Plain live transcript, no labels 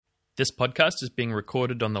This podcast is being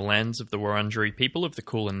recorded on the lands of the Wurundjeri people of the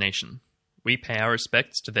Kulin Nation. We pay our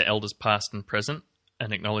respects to their elders past and present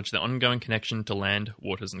and acknowledge their ongoing connection to land,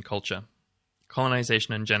 waters and culture.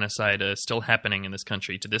 Colonization and genocide are still happening in this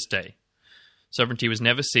country to this day. Sovereignty was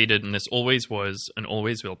never ceded, and this always was and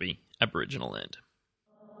always will be Aboriginal land.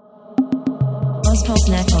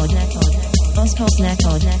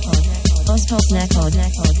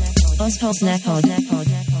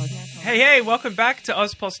 Hey, welcome back to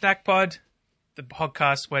Ozpol Snack Pod, the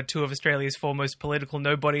podcast where two of Australia's foremost political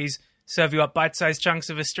nobodies serve you up bite-sized chunks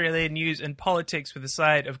of Australian news and politics with a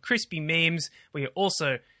side of crispy memes. We are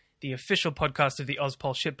also the official podcast of the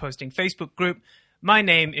Ozpol shitposting Facebook group. My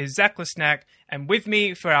name is Zach Lesnack, and with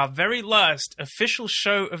me for our very last official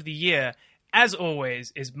show of the year, as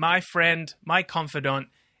always, is my friend, my confidant,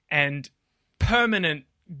 and permanent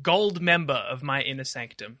gold member of my inner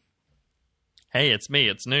sanctum. Hey, it's me,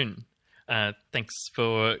 it's Noon. Thanks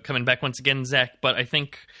for coming back once again, Zach, but I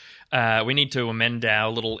think we need to amend our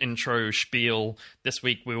little intro spiel. This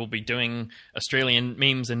week we will be doing Australian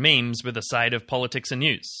memes and memes with a side of politics and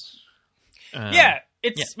news. We're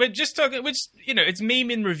just talking, it's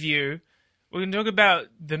meme in review. We're going to talk about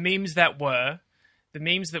the memes that were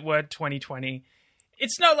 2020.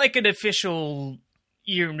 It's not like an official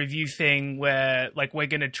year in review thing where like we're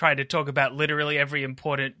going to try to talk about literally every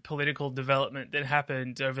important political development that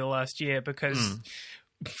happened over the last year because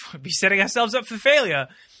we'd be setting ourselves up for failure.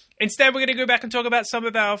 Instead, we're going to go back and talk about some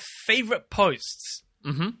of our favorite posts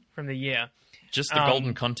from the year. Just the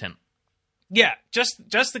golden content. Yeah, just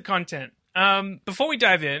the content. Before we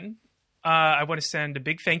dive in, I want to send a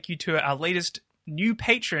big thank you to our latest new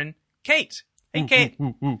patron, Kate. Hey, Kate.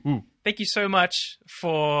 Thank you so much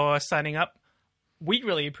for signing up. We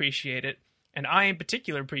really appreciate it, and I in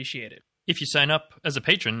particular appreciate it. If you sign up as a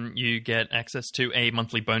patron, you get access to a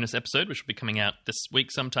monthly bonus episode, which will be coming out this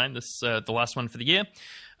week sometime. This the last one for the year.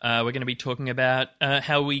 We're going to be talking about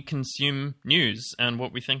how we consume news and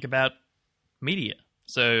what we think about media.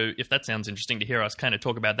 So if that sounds interesting to hear us kind of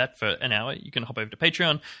talk about that for an hour, you can hop over to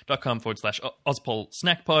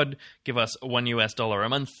patreon.com/OzpolSnackPod, give us $1 a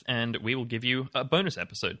month, and we will give you a bonus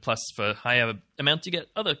episode. Plus, for higher amounts, you get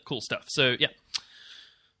other cool stuff. So, yeah.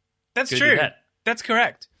 That's Go true. do that. That's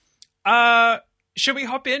correct. Should we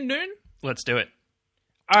hop in, Noon? Let's do it.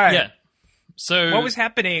 All right. Yeah. So what was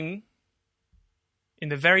happening in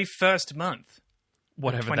the very first month?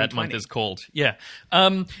 Whatever that month is called. Yeah.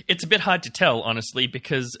 It's a bit hard to tell, honestly,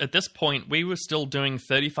 because at this point, we were still doing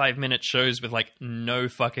 35-minute shows with, like, no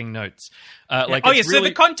fucking notes. So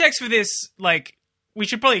the context for this, like, we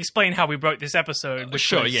should probably explain how we wrote this episode.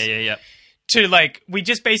 Sure, yeah. To, like, we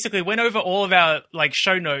just basically went over all of our, like,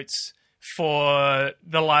 show notes for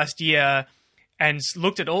the last year and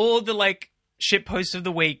looked at all the, like, shit posts of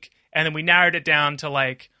the week, and then we narrowed it down to,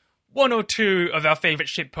 like, one or two of our favorite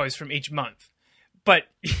shit posts from each month. But,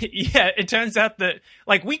 yeah, it turns out that,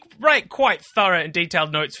 like, we write quite thorough and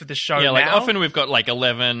detailed notes for the show now. Yeah, like, often we've got, like,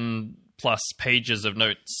 11-plus pages of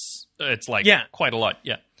notes. It's, like, quite a lot,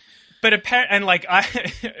 yeah. But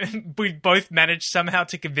we both managed somehow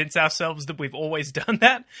to convince ourselves that we've always done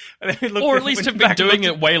that. Or at least have been doing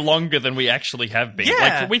it way longer than we actually have been.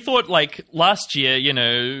 Yeah. Like, we thought, like, last year,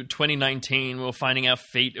 2019, we were finding our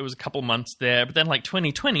feet. It was a couple months there. But then, like,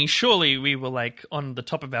 2020, surely we were, like, on the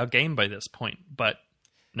top of our game by this point. But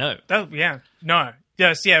no. No.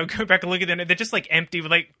 Yes, yeah, we'll go back and look at them. They're just, like, empty.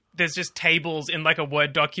 Like, there's just tables in, like, a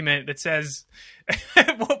Word document that says...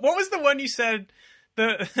 What was the one you said...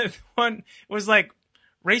 The one was like,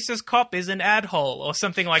 racist cop is an ad hole or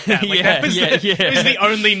something like that. Like, It was the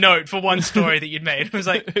only note for one story that you'd made. It was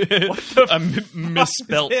like, what the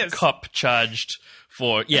misspelt cop charged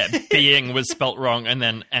for, being was spelt wrong, and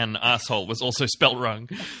then an asshole was also spelt wrong.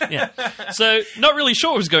 Yeah. So, not really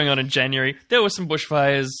sure what was going on in January. There were some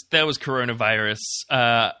bushfires. There was coronavirus.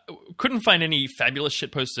 Couldn't find any fabulous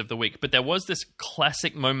shitposts of the week, but there was this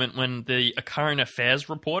classic moment when a current affairs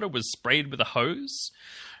reporter was sprayed with a hose.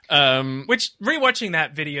 Which, rewatching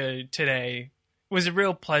that video today was a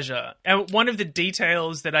real pleasure. And one of the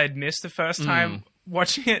details that I'd missed the first time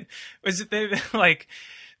watching it was that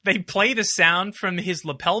they play the sound from his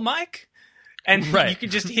lapel mic, and you can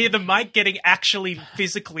just hear the mic getting actually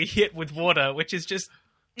physically hit with water, which is just,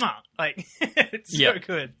 it's so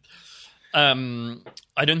good.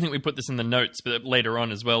 I don't think we put this in the notes, but later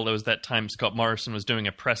on as well, there was that time Scott Morrison was doing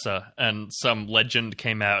a presser, and some legend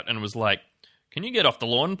came out and was like, "Can you get off the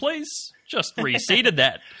lawn, please? Just reseeded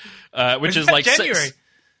that." Which is like January.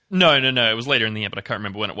 No. It was later in the year, but I can't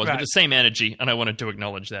remember when it was. Right. But the same energy, and I wanted to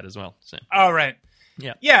acknowledge that as well. So. Oh, right.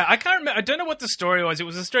 Yeah. I can't remember. I don't know what the story was. It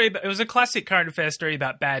was a classic current affairs story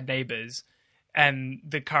about bad neighbors, and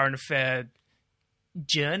the current affair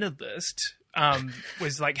journalist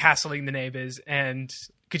was like hassling the neighbors. And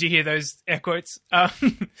could you hear those air quotes?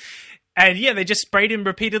 And yeah, they just sprayed him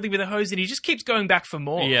repeatedly with a hose, and he just keeps going back for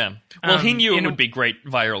more. Yeah. Well, he knew it would be great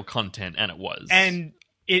viral content, and it was. And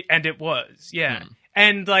it was, yeah.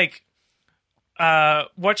 And like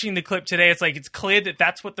watching the clip today, it's like it's clear that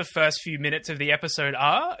that's what the first few minutes of the episode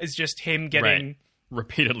are, is just him getting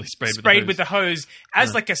repeatedly sprayed with the hose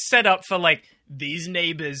as like a setup for like, these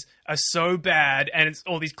neighbors are so bad, and it's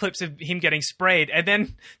all these clips of him getting sprayed. And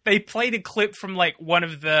then they played a clip from like one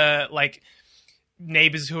of the like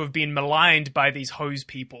neighbors who have been maligned by these hose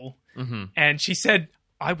people. And she said,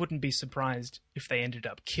 I wouldn't be surprised if they ended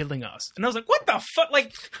up killing us. And I was like, what the fuck?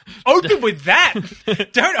 Like, open with that.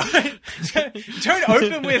 Don't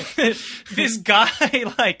open with this guy,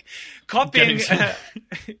 like, copying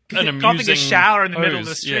a shower in the middle of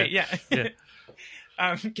the street. Yeah.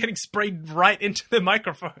 Getting sprayed right into the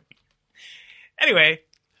microphone. Anyway.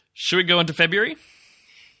 Should we go into February?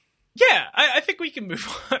 Yeah, I think we can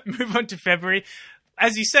move on to February.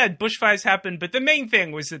 As you said, bushfires happened, but the main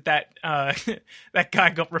thing was that that guy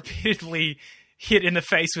got repeatedly hit in the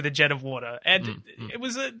face with a jet of water, and it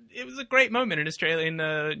was a great moment in Australian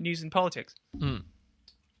news and politics. And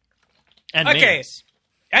memes.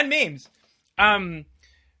 And memes.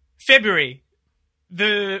 February,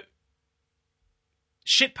 the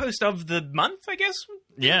shitpost of the month, I guess.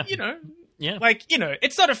 Yeah, like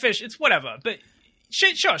it's not official, it's whatever, but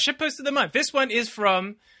shitpost of the month. This one is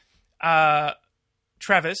from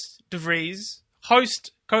Travis DeVries,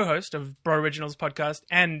 co-host of Bro Originals podcast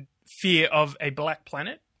and Fear of a Black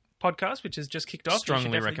Planet podcast, which has just kicked off.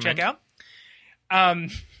 Strongly recommend. Check out.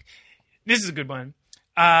 This is a good one.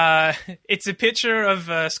 It's a picture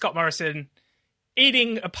of Scott Morrison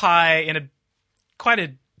eating a pie in quite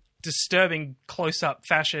a disturbing close-up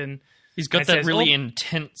fashion. He's got that really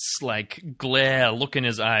intense, like, glare look in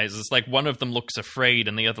his eyes. It's like one of them looks afraid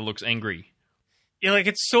and the other looks angry. Yeah, like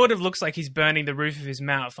it sort of looks like he's burning the roof of his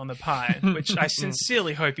mouth on the pie, which I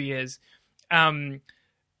sincerely hope he is. And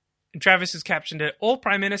Travis has captioned it, all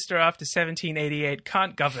Prime Minister after 1788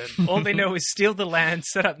 can't govern. All they know is steal the land,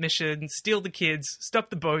 set up missions, steal the kids,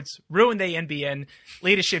 stop the boats, ruin the NBN,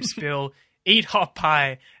 leadership spill, eat hot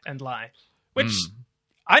pie, and lie. Which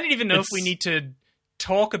I don't even know if we need to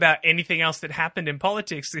talk about anything else that happened in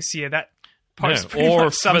politics this year. That post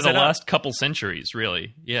or for the last couple centuries,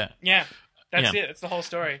 really. Yeah. Yeah. That's it. That's the whole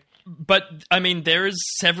story. But, I mean, there is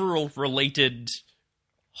several related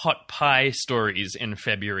hot pie stories in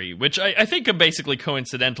February, which I think are basically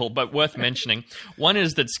coincidental, but worth mentioning. One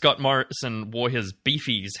is that Scott Morrison wore his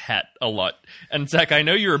Beefies hat a lot. And, Zach, I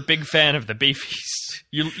know you're a big fan of the Beefies.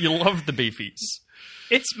 You love the Beefies.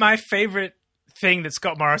 It's my favorite thing that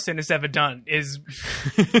Scott Morrison has ever done is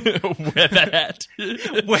wear that hat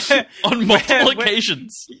on multiple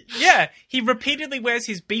occasions. Yeah, he repeatedly wears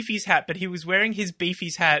his Beefies hat, but he was wearing his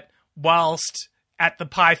Beefies hat whilst at the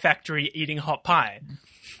pie factory eating hot pie.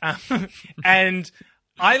 And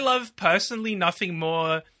I love personally nothing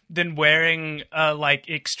more than wearing a like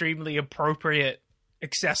extremely appropriate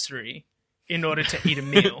accessory in order to eat a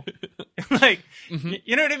meal. Like,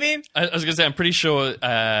 you know what I mean? I was going to say, I'm pretty sure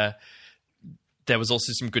there was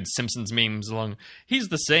also some good Simpsons memes along. He's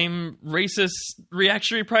the same racist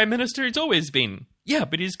reactionary prime minister he's always been. Yeah,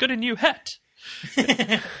 but he's got a new hat.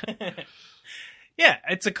 Yeah,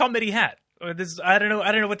 it's a comedy hat. I don't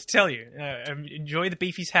know what to tell you. Enjoy the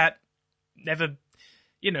Beefies hat. Never,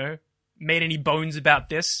 made any bones about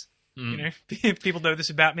this. People know this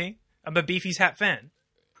about me. I'm a Beefies hat fan.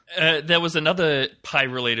 There was another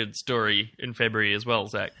pie-related story in February as well,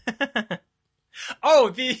 Zach.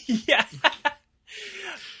 Oh, yeah.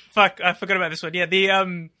 Fuck, I forgot about this one. Yeah,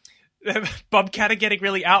 the Bob Catter getting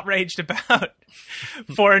really outraged about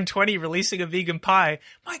 4 and 20 releasing a vegan pie.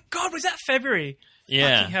 My God, was that February?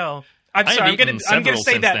 Yeah. Fucking hell. I'm sorry. I'm gonna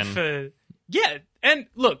say that for and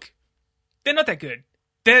look, they're not that good.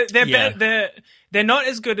 They're not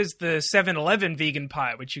as good as the 7-Eleven vegan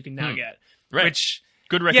pie, which you can now get. Right. Which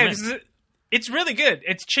good recommend. Yeah, it's really good.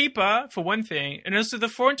 It's cheaper for one thing, and also the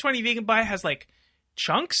 4 and 20 vegan pie has like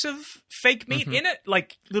chunks of fake meat in it,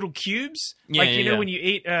 like little cubes. Yeah, like when you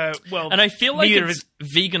eat. And I feel like it's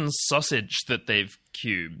vegan sausage that they've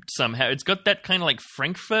cubed somehow. It's got that kind of like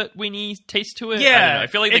Frankfurt weenie taste to it. Yeah, I don't know. I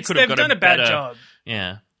feel like they could have done a bad job.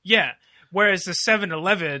 Yeah, yeah. Whereas the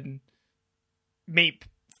 7-Eleven meat,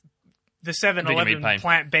 the 7-Eleven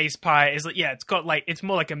plant-based pie is it's got like it's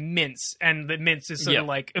more like a mince, and the mince is sort of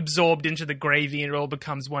like absorbed into the gravy, and it all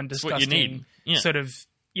becomes one disgusting sort of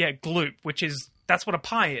gloop, which is that's what a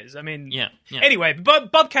pie is. I mean, Yeah. Anyway,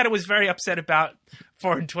 Bob Catter was very upset about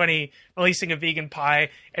 4 and 20 releasing a vegan pie,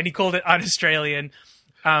 and he called it un-Australian.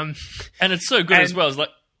 And it's so good as well. It's like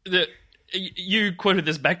you quoted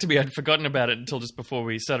this back to me. I'd forgotten about it until just before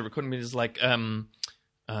we started recording. It's like, there's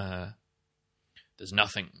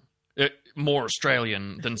nothing more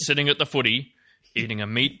Australian than sitting at the footy, eating a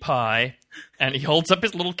meat pie, and he holds up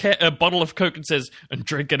his little bottle of Coke and says, and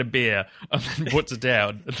drinking a beer, and then puts it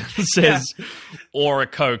down, and then says, or a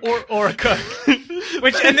Coke. Or a Coke.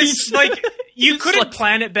 And this, like, you couldn't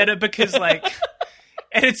plan it better because, like...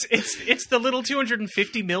 And it's the little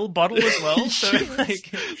 250 ml bottle as well. So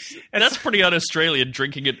like, that's pretty un-Australian,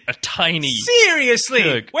 drinking a tiny... Seriously!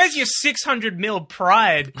 Coke. Where's your 600 ml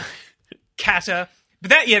Pride, Catter? But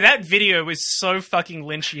that video was so fucking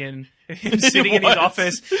Lynchian. Him sitting in his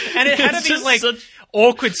office. And it had these, like,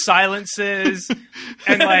 awkward silences.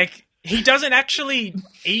 And, like, he doesn't actually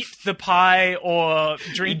eat the pie or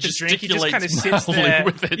drink the drink. He just kind of sits there.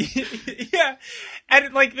 With it. Yeah.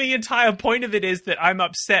 And, like, the entire point of it is that I'm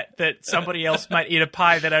upset that somebody else might eat a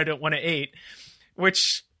pie that I don't want to eat.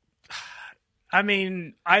 Which, I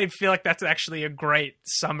mean, I feel like that's actually a great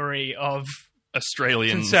summary of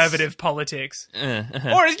Australians. Conservative politics.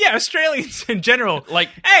 Or, yeah, Australians in general. Like,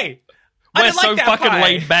 hey, we're so fucking pie.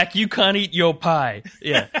 laid back, you can't eat your pie.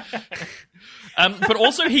 Yeah. But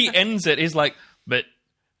also he ends it, he's like, but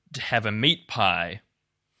to have a meat pie,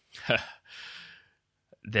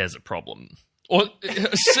 there's a problem. Or you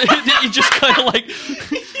just kind of like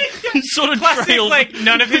sort of classic, trails. Like,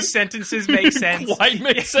 none of his sentences make sense. Quite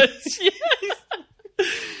make sense. Yeah.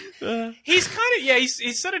 He's kind of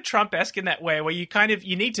he's sort of Trump-esque in that way, where you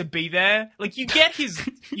need to be there. Like, you get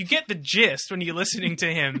the gist when you're listening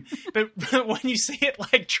to him, but when you see it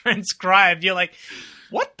like transcribed, you're like,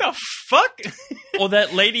 what the fuck? Or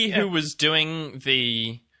that lady who was doing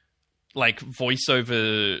the like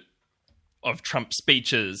voiceover of Trump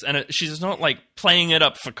speeches, and she's not like playing it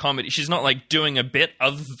up for comedy. She's not like doing a bit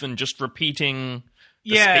other than just repeating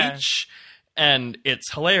the speech, and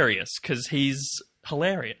it's hilarious because he's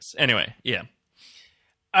hilarious. Anyway, yeah.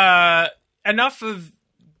 Enough of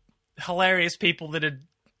hilarious people that are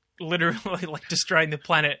literally like destroying the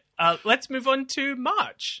planet. Let's move on to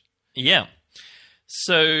March. Yeah.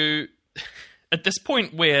 So at this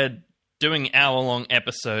point, we're doing hour-long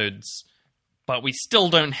episodes, but we still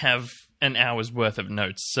don't have an hour's worth of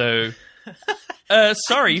notes. So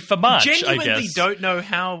sorry for March, I genuinely guess. Don't know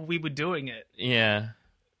how we were doing it. Yeah.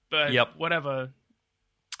 But Yep. whatever.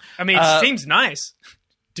 I mean, it seems nice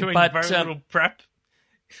doing very little prep,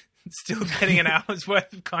 still getting an hour's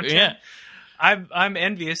worth of content. Yeah. I'm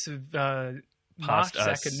envious of March,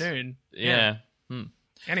 Zach and Noon. Yeah.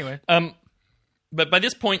 Anyway. But by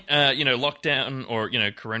this point, lockdown or,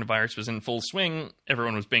 coronavirus was in full swing.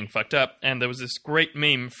 Everyone was being fucked up. And there was this great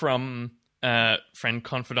meme from friend,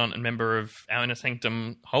 confidant, and member of Our Inner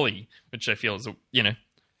Sanctum, Holly, which I feel is a,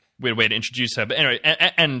 weird way to introduce her. But anyway,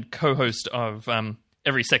 and co-host of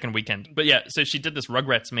Every Second Weekend. But yeah, so she did this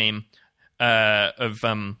Rugrats meme of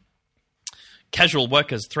casual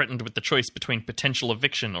workers threatened with the choice between potential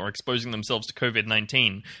eviction or exposing themselves to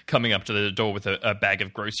COVID-19 coming up to the door with a bag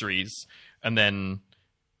of groceries. And then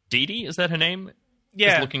Dee Dee, is that her name?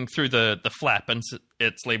 Yeah. Is looking through the flap, and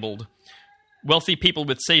it's labeled wealthy people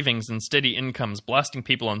with savings and steady incomes blasting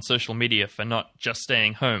people on social media for not just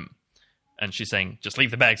staying home. And she's saying, just leave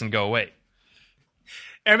the bags and go away.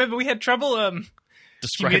 I remember we had trouble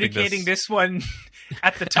communicating this one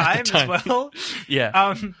at the time as well.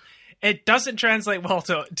 Yeah. It doesn't translate well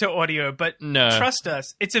to audio, but No. trust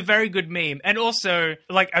us, it's a very good meme. And also,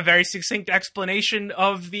 like, a very succinct explanation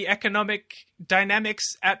of the economic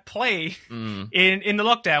dynamics at play in the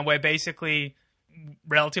lockdown, where basically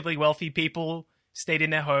relatively wealthy people stayed in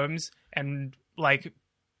their homes and, like,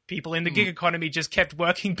 people in the gig economy just kept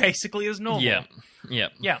working basically as normal. Yeah.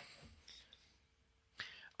 Yeah.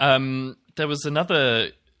 There was another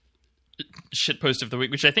shitpost of the week,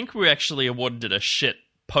 which I think we actually awarded a shit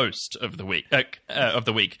post of the week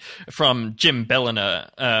from Jim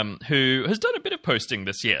Belliner, who has done a bit of posting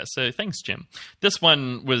this year. So thanks, Jim. This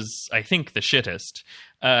one was, I think, the shittest,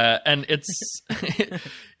 and it's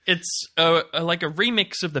it's like a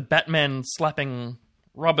remix of the Batman slapping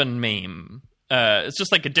Robin meme. It's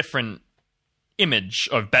just like a different image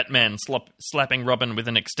of Batman slapping Robin with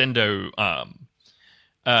an extendo arm.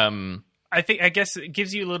 I guess it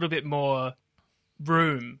gives you a little bit more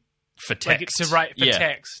room for text. To write for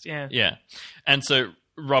text, yeah. Yeah. And so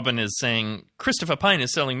Robin is saying, Christopher Pine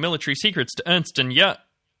is selling military secrets to Ernst & Young,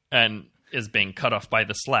 and is being cut off by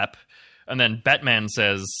the slap. And then Batman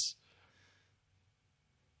says,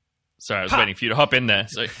 Sorry, I was waiting for you to hop in there.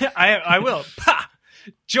 So I will. Pa!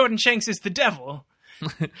 Jordan Shanks is the devil.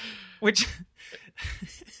 Which,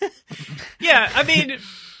 yeah, I mean,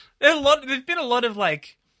 there's been a lot of,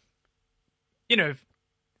 like, you know,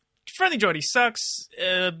 Friendly Jordy sucks.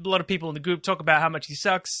 A lot of people in the group talk about how much he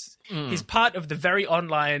sucks. He's part of the very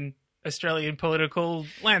online Australian political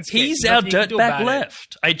landscape. He's our dirtbag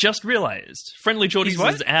left. I just realised. Friendly Jordy's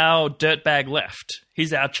is our dirtbag left.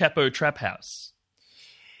 He's our Chapo Trap House.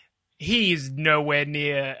 He is nowhere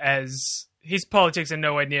near as... His politics are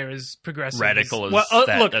nowhere near as progressive. Radical as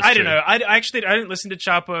that. Look, That's I don't true. know. I don't listen to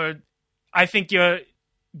Chapo. I think you're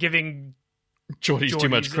giving... Jordy's too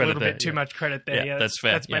much credit a little there. bit too much credit there. Yeah, that's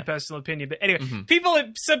fair. That's my personal opinion. But anyway,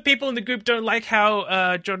 Mm-hmm. some people in the group don't like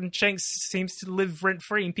how Jordan Shanks seems to live rent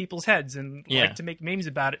free in people's heads and like to make memes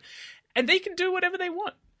about it, and they can do whatever they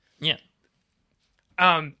want. Yeah.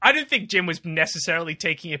 I don't think Jim was necessarily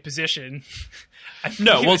taking a position.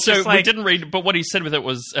 No, well, so we didn't read, but what he said with it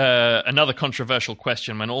was another controversial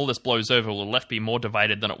question. When all this blows over, will the left be more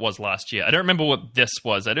divided than it was last year? I don't remember what this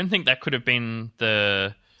was. I don't think that could have been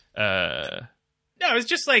the... No, it's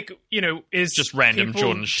just like, you know, is just random people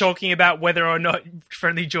Jordan talking about whether or not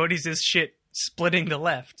Friendly Jordy's is shit splitting the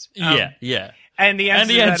left. Yeah. And the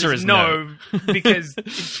answer is no, because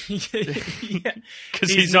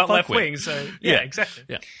he's not left wing. So yeah, exactly.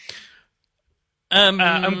 Yeah.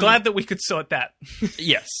 I'm glad that we could sort that.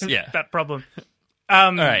 Yes. Yeah. that problem.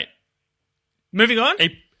 All right. Moving on.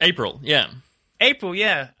 April. Yeah. April.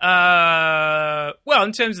 Yeah. Well,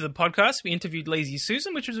 in terms of the podcast, we interviewed Lazy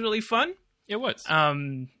Susan, which was really fun. It was.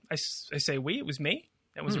 I say we. It was me.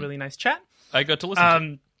 That was a really nice chat. I got to listen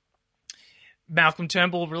to it. Malcolm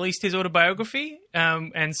Turnbull released his autobiography,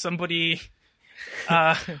 and somebody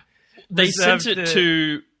they sent it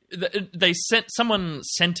to. Someone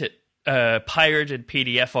sent it pirated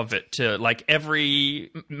PDF of it to like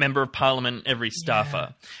every member of parliament, every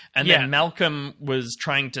staffer, and then Malcolm was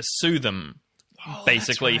trying to sue them.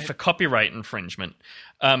 Basically, for copyright infringement,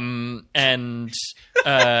 and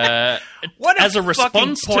what as a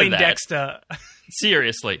response to Poindexter. that,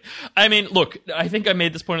 seriously, I mean, look, I think I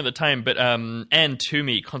made this point at the time, but Anne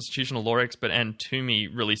Toomey, constitutional law expert Anne Toomey,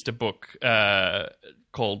 released a book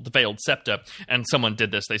called The Veiled Scepter, and someone did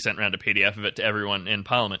this. They sent around a PDF of it to everyone in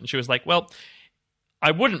Parliament, and she was like, "Well, I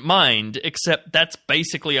wouldn't mind, except that's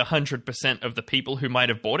basically 100% of the people who might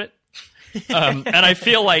have bought it." And I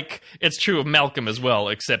feel like it's true of Malcolm as well,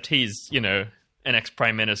 except he's, you know, an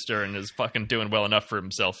ex-prime minister and is fucking doing well enough for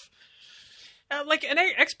himself. Like, an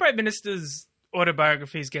ex-prime minister's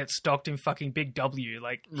autobiographies get stocked in fucking Big W.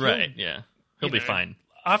 Like, he'll be fine.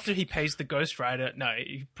 After he pays the ghostwriter, no,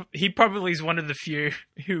 he probably is one of the few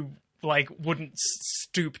who, like, wouldn't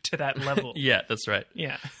stoop to that level. Yeah, that's right.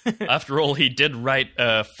 Yeah. After all, he did write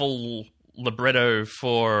a full libretto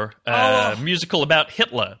for a musical about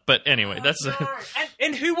Hitler. But anyway, that's...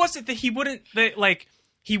 And who was it that he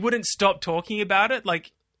wouldn't stop talking about it?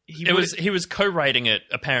 Like, he was co-writing it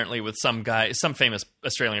apparently with some guy, some famous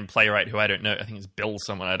Australian playwright who I don't know. I think it's Bill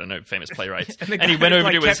someone. I don't know, famous playwrights. and he went over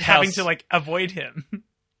to his house, having to like avoid him.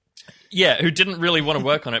 Yeah, who didn't really want to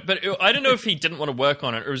work on it. But I don't know if he didn't want to work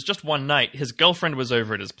on it. It was just one night. His girlfriend was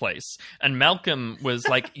over at his place, and Malcolm was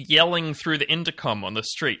like yelling through the intercom on the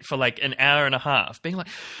street for like an hour and a half, being like,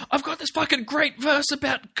 "I've got this fucking great verse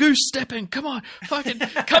about goose stepping. Come on, fucking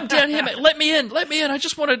come down here, mate. Let me in. I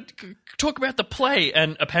just want to talk about the play."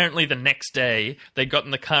 And apparently the next day they got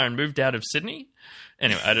in the car and moved out of Sydney.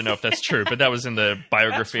 Anyway, I don't know if that's true, but that was in the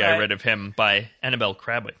biography I read of him by Annabelle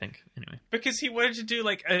Crabb, I think. Anyway, because he wanted to do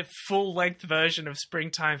like a full-length version of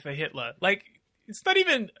Springtime for Hitler. Like, it's not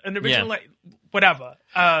even an original, like, whatever.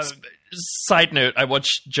 Side note, I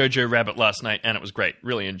watched Jojo Rabbit last night, and it was great.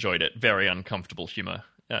 Really enjoyed it. Very uncomfortable humor.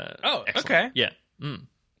 Excellent. Okay. Yeah.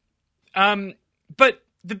 But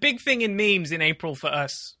the big thing in memes in April for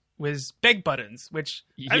us was beg buttons, which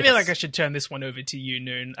I feel like I should turn this one over to you,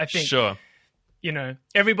 Noon. I think... Sure. You know,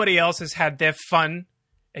 everybody else has had their fun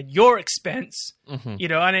at your expense, you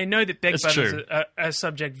know, and I know that beg buttons are a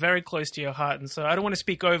subject very close to your heart, and so I don't want to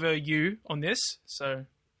speak over you on this, so...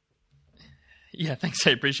 Yeah, thanks. I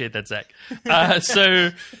appreciate that, Zach. So,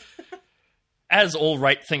 as all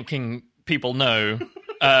right-thinking people know,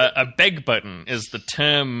 a beg button is the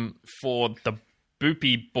term for the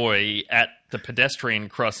boopy boy at the pedestrian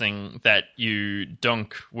crossing that you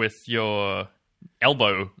dunk with your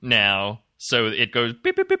elbow now, so it goes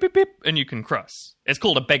beep, beep, beep, beep, beep, and you can cross. It's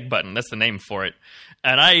called a beg button. That's the name for it.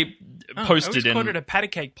 And I posted I always called it a patty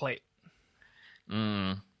cake plate.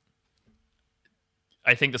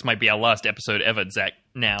 I think this might be our last episode ever, Zach.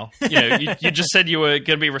 Now, you just said you were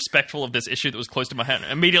going to be respectful of this issue that was close to my heart,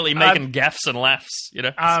 immediately making gaffes and laughs.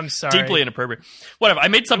 I'm sorry. Deeply inappropriate. Whatever. I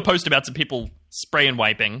made some post about some people spray and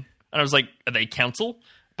wiping, and I was like, "Are they council?"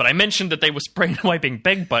 But I mentioned that they were spraying and wiping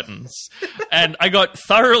beg buttons, and I got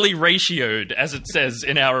thoroughly ratioed, as it says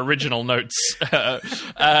in our original notes.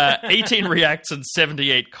 18 reacts and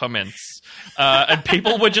 78 comments, and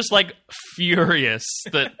people were just like furious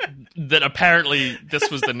that apparently this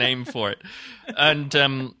was the name for it. And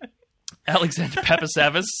Alexander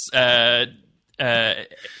Papasavis,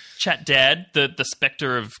 Chat Dad, the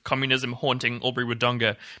spectre of communism haunting Albury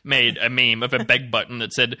Wodonga, made a meme of a beg button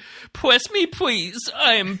that said, "Press me, please,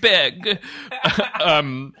 I am beg."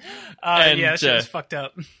 Yeah, shit was fucked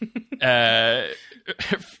up.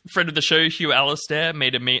 Friend of the show, Hugh Alistair,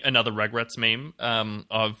 made another Rugrats meme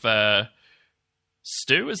of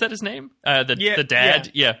Stu, is that his name? The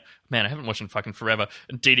dad? Yeah. Man, I haven't watched him fucking forever.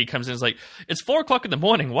 And Dee Dee comes in and is like, "It's 4 o'clock in the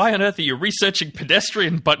morning. Why on earth are you researching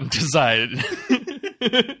pedestrian button design?"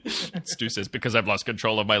 Stu says, "Because I've lost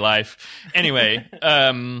control of my life." Anyway,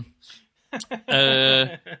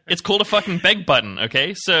 it's called a fucking beg button,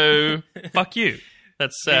 okay? So, fuck you.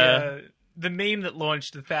 That's the meme that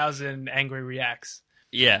launched 1,000 angry reacts.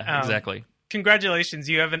 Yeah, exactly. Congratulations,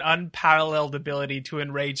 you have an unparalleled ability to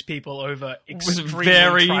enrage people over extremely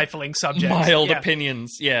very trifling subjects. Mild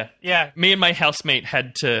opinions, yeah. Yeah. Me and my housemate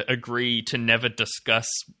had to agree to never discuss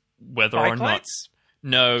whether Bike or not... lights?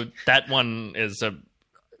 No, that one is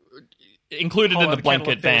included in the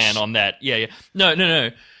blanket ban on that. Yeah.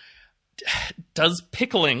 No. Does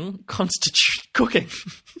pickling constitute cooking?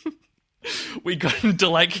 We got into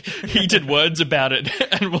like heated words about it,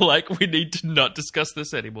 and we're like, we need to not discuss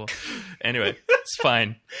this anymore. Anyway, it's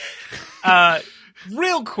fine.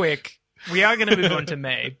 Real quick, we are going to move on to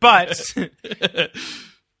May, but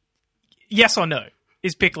yes or no?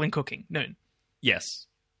 Is pickling cooking? No. Yes.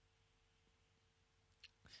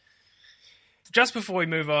 Just before we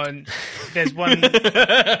move on, there's one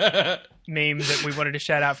meme that we wanted to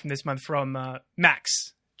shout out from this month from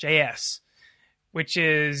Max JS, which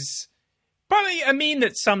is probably a meme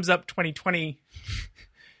that sums up 2020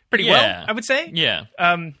 pretty well, I would say. Yeah.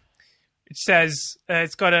 It says,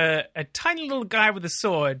 it's got a tiny little guy with a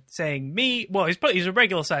sword saying, "Me." Well, he's a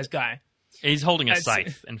regular sized guy. He's holding a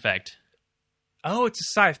scythe, in fact. Oh, it's a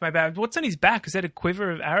scythe. My bad. What's on his back? Is that a quiver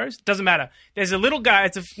of arrows? Doesn't matter. There's a little guy.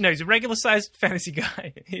 He's a regular-sized fantasy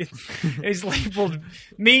guy. He's labeled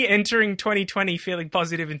 "Me entering 2020 feeling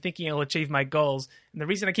positive and thinking I'll achieve my goals." And the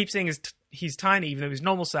reason I keep saying he's tiny, even though he's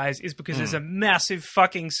normal size, is because there's a massive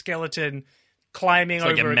fucking skeleton climbing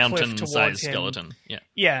over a cliff towards him. Skeleton.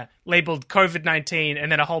 Yeah, labeled COVID-19,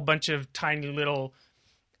 and then a whole bunch of tiny little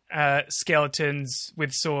skeletons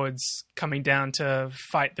with swords coming down to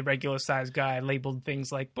fight the regular-sized guy, labeled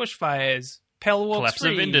things like bushfires, Pell Walks collapse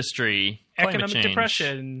Free, of industry, economic change,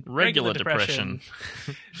 depression, regular depression,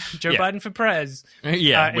 Joe Biden for prez,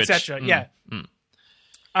 etc.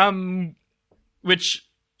 Which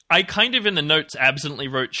I kind of in the notes absently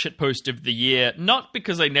wrote shitpost of the year, not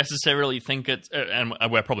because I necessarily think it's, and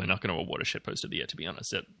we're probably not going to award a shitpost of the year, to be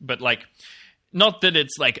honest, but like, not that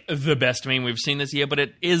it's like the best meme we've seen this year, but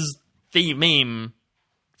it is the meme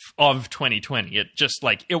of 2020. It just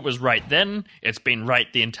like, it was right then. It's been right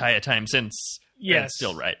the entire time since. Yes. It's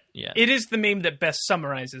still right. Yeah. It is the meme that best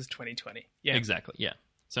summarizes 2020. Yeah. Exactly. Yeah.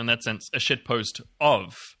 So in that sense, a shitpost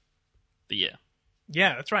of the year.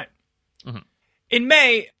 Yeah, that's right. Mm-hmm. In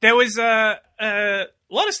May, there was a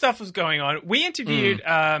lot of stuff was going on. We interviewed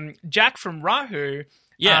Jack from Rahu.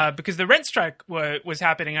 Yeah, because the rent strike was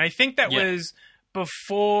happening. And I think that was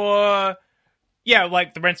before,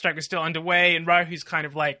 like the rent strike was still underway, and Rahu's kind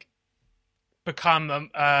of like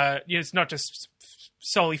become, it's not just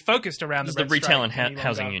solely focused around the retail and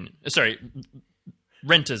housing union. Sorry,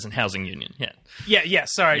 renters and housing union.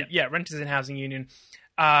 Renters and housing union.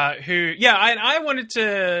 I wanted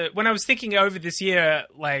to, when I was thinking over this year,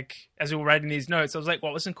 like as we were writing these notes, I was like,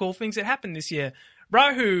 what were some cool things that happened this year?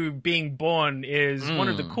 Rahu being born is one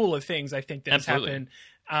of the cooler things I think that has happened.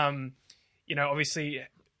 Obviously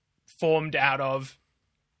formed out of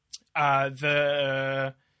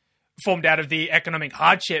the economic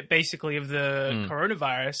hardship, basically, of the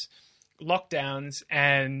coronavirus lockdowns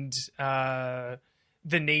and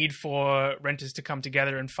the need for renters to come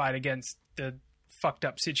together and fight against the fucked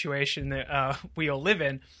up situation that we all live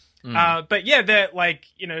in. They're like,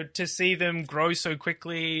 to see them grow so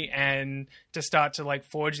quickly and to start to like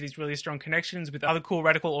forge these really strong connections with other cool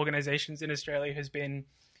radical organizations in Australia has been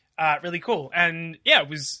really cool. And it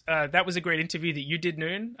was that was a great interview that you did,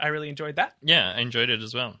 Noon. I really enjoyed that. Yeah, I enjoyed it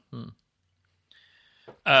as well.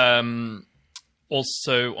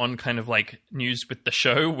 also on kind of like news with the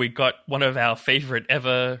show, we got one of our favorite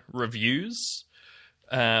ever reviews.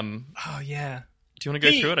 Oh yeah. Do you want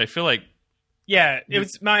to go through it? I feel like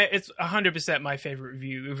it's 100% my favorite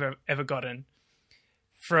review we've ever gotten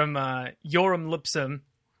from Yoram Lipsum.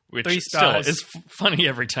 Which 3 still stars. is funny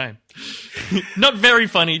every time. Not very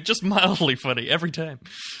funny, just mildly funny every time.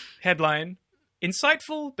 Headline: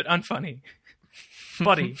 Insightful but unfunny.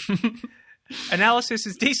 Body: Analysis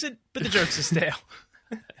is decent, but the jokes are stale.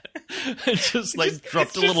 Just like dropped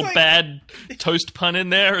it's a little like... bad toast pun in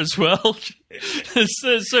there as well.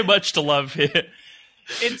 There's so much to love here.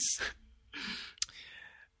 It's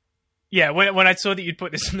when I saw that you'd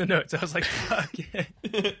put this in the notes, I was like, fuck yeah.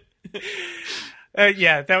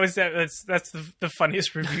 That's the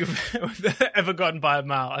funniest review I've ever gotten by a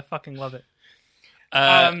mile. I fucking love it.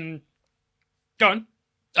 Go on.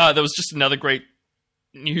 There was just another great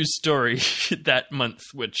news story that month,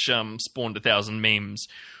 which spawned 1,000 memes,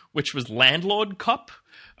 which was Landlord Cop.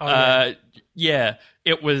 Oh, yeah,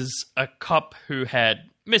 it was a cop who had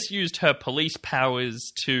misused her police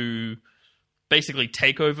powers to basically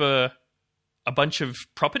take over a bunch of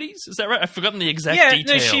properties. Is that right? I've forgotten the exact details.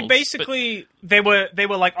 No, she basically they were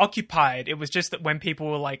like occupied. It was just that when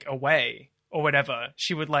people were like away or whatever,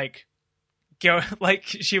 she would like go like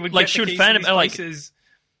she would like get she the would keys find to them these like places.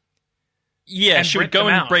 Yeah, she would go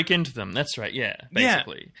and out. break into them. That's right. Yeah,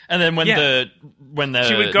 basically. Yeah. And then when the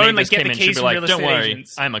she would go and like get the in, she'd keys be from like, real "Don't estate worry,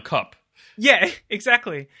 agents." I'm a cop." Yeah,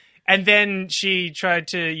 exactly. And then she tried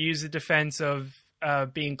to use the defense of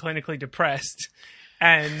being clinically depressed.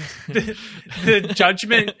 And the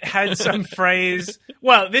judgment had some phrase.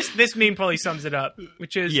 Well, this meme probably sums it up,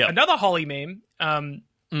 which is another Holly meme,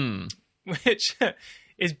 which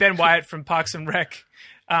is Ben Wyatt from Parks and Rec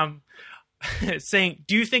saying,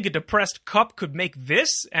 "Do you think a depressed cop could make this?"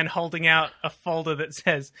 and holding out a folder that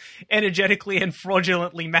says "energetically and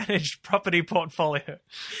fraudulently managed property portfolio,"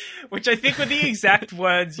 which I think were the exact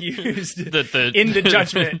words used in the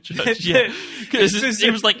judgment. Because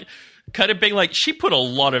it was like kind of being like, she put a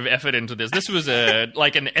lot of effort into this. This was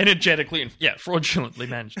like an energetically and fraudulently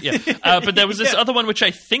managed. Yeah, but there was this other one which I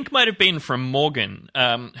think might have been from Morgan,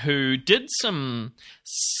 who did some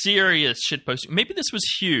serious shitposting. Maybe this was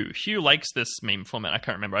Hugh. Hugh likes this meme format. I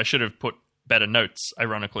can't remember. I should have put better notes.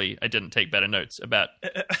 Ironically, I didn't take better notes about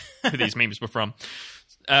who these memes were from.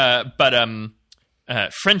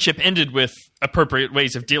 Friendship ended with appropriate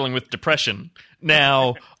ways of dealing with depression.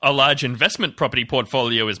 Now, a large investment property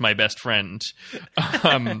portfolio is my best friend.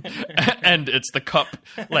 And it's the cop,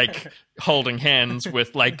 like, holding hands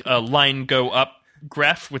with, like, a line go up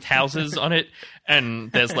graph with houses on it.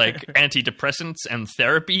 And there's, like, antidepressants and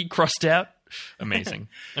therapy crossed out. Amazing.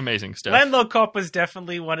 Amazing stuff. Landlord Cop was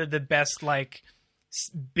definitely one of the best, like,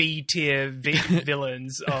 B-tier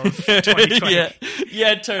villains of 2020.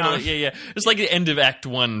 Yeah, totally. Yeah. It's like the end of Act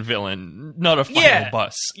 1 villain, not a final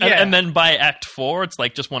boss. And then by Act 4, it's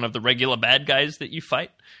like just one of the regular bad guys that you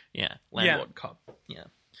fight. Yeah, Landlord Cop. Yeah.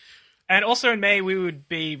 And also in May, we would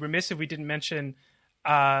be remiss if we didn't mention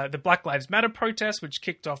the Black Lives Matter protest, which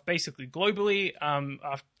kicked off basically globally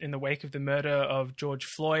in the wake of the murder of George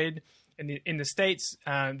Floyd in the States.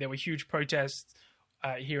 There were huge protests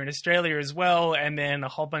here in Australia as well, and then a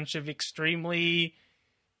whole bunch of extremely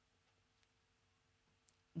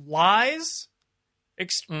lies,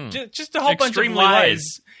 just a whole bunch of lies.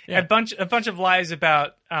 Yeah. A bunch of lies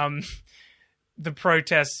about the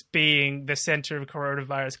protests being the center of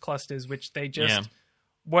coronavirus clusters, which they just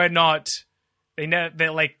were not. They're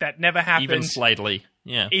like that never happened. Even slightly,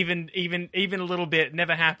 yeah. Even a little bit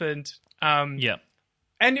never happened. Yeah.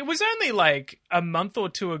 And it was only like a month or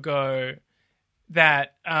two ago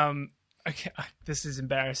that okay, this is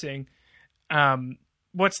embarrassing.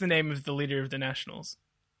 What's the name of the leader of the Nationals?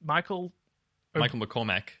 Michael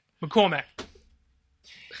McCormack.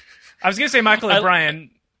 I was going to say Michael O'Brien.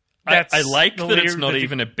 I like that it's not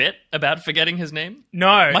even a bit about forgetting his name.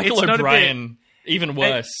 No, Michael it's O'Brien. Even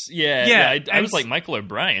worse. I was like, Michael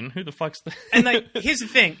O'Brien? Who the fuck's that? And like, here's the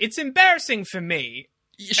thing. It's embarrassing for me.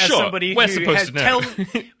 Sure, as somebody we're who supposed to know.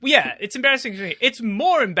 It's embarrassing for me. It's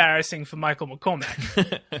more embarrassing for Michael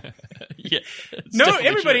McCormack.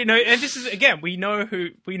 Everybody knows, and this is again, we know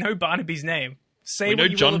Barnaby's name. We know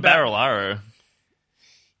John Barilaro.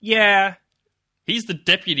 Yeah, he's the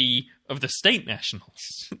deputy of the state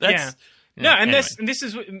Nationals. Anyway. This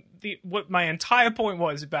is what my entire point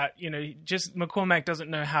was about. Just McCormack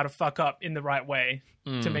doesn't know how to fuck up in the right way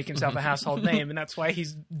to make himself a household name, and that's why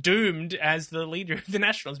he's doomed as the leader of the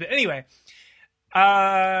Nationals. But anyway,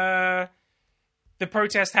 the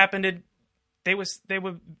protest happened. They were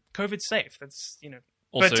COVID safe. That's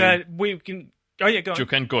Also, but we can Oh, yeah, go on.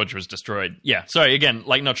 Juukan Gorge was destroyed. Yeah, sorry, again,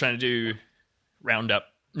 like not trying to do roundup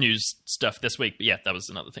news stuff this week, but yeah, that was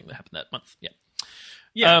another thing that happened that month. Yeah.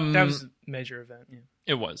 Yeah, that was a major event. Yeah.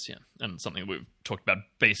 It was, yeah. And something we've talked about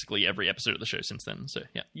basically every episode of the show since then, so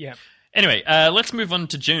yeah. Yeah. Anyway, let's move on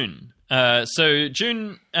to June. In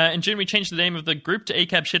June we changed the name of the group to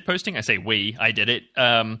ACAB Shitposting. I say we, I did it,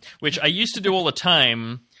 which I used to do all the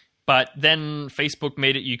time, but then Facebook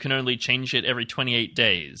made it you can only change it every 28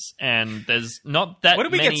 days. And there's not that What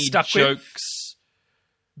did we many get stuck jokes.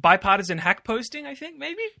 With? Bipartisan hack posting, I think,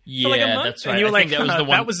 maybe? Yeah, for like a month? that's right. And you were I like, think that was the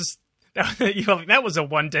one. that was a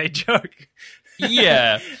one-day joke.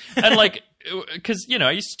 Yeah. And like, because,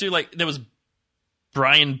 I used to do like, there was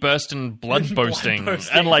Brian Burston blood posting.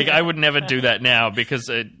 And like, I would never do that now because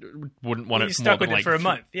I wouldn't want You it stuck more than with it like for a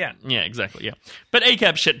month, yeah. Yeah, exactly, yeah. But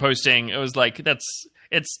ACAB shitposting, it was like,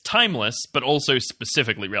 it's timeless, but also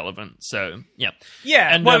specifically relevant. So, yeah.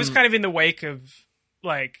 Yeah, And, well, it was kind of in the wake of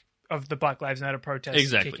the Black Lives Matter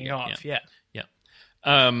protests kicking yeah, off, yeah.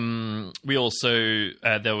 We also,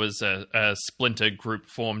 there was a splinter group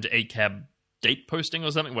formed, ACAB date posting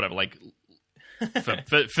or something, whatever, like,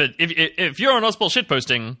 if you're on Ozpol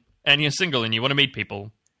shitposting and you're single and you want to meet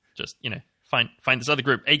people, just, find this other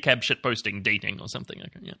group, ACAB shitposting dating or something.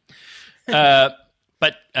 Okay, yeah.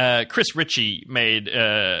 But Chris Ritchie made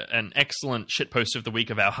an excellent shitpost of the week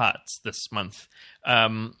of our hearts this month,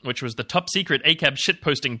 which was the top secret ACAB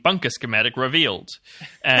shitposting bunker schematic revealed.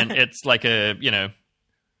 And it's like a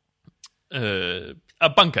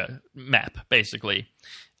bunker map, basically.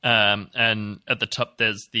 And at the top,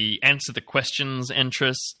 there's the answer the questions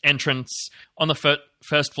entrance. On the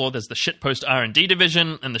first floor, there's the shitpost R&D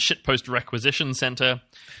division and the shitpost requisition center.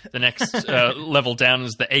 The next level down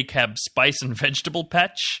is the ACAB spice and vegetable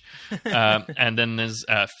patch. And then there's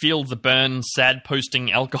Feel the Burn sad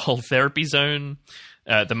posting alcohol therapy zone.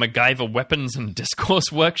 The MacGyver Weapons and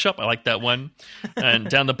Discourse Workshop. I like that one. And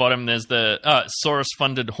down the bottom, there's the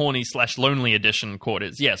Soros-funded Horny/Lonely Edition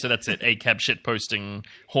quarters. Yeah, so that's it. ACAB shitposting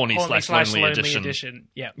Horny/Lonely Edition.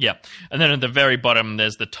 Yeah. Yeah. And then at the very bottom,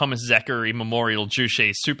 there's the Thomas Zachary Memorial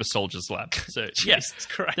Juche Super Soldiers Lab. So, yeah. Jesus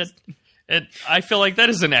Christ. I feel like that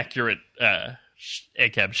is an accurate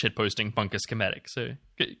ACAB shitposting bunker schematic. So,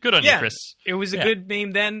 good on you, Chris. It was a good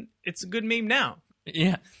meme then. It's a good meme now.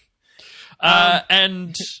 Yeah.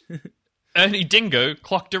 And Ernie Dingo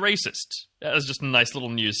clocked a racist. That was just a nice little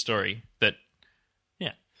news story.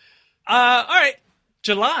 All right,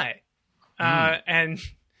 July, and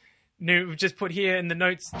we've just put here in the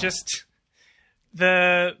notes just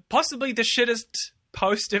possibly the shittest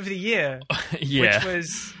post of the year. Yeah, which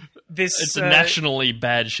was this. It's a nationally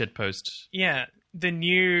bad shit post. Yeah, the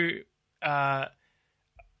new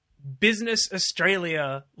Business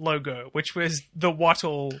Australia logo, which was the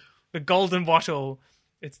wattle. The golden wattle,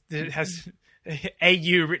 it has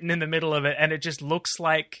AU written in the middle of it, and it just looks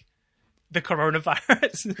like the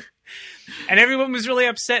coronavirus. And everyone was really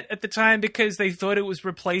upset at the time because they thought it was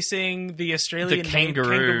replacing the Australian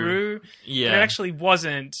kangaroo. Yeah. But it actually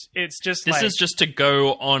wasn't. It's just This is just to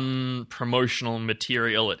go on promotional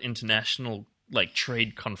material at international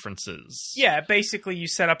trade conferences. Yeah, basically you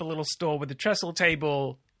set up a little store with a trestle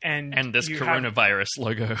table and this coronavirus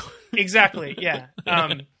logo. Exactly, yeah.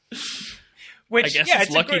 Which, I guess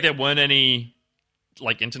it's lucky there weren't any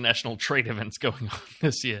international trade events going on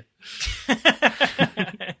this year.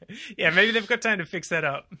 Yeah, maybe they've got time to fix that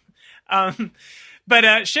up. But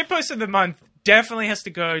shitpost of the month definitely has to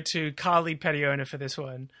go to Carly Petiona for this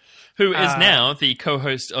one, who is now the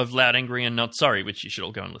co-host of Loud, Angry, and Not Sorry, which you should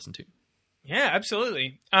all go and listen to. Yeah,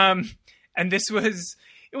 absolutely. And it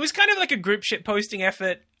was kind of like a group shitposting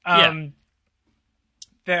effort.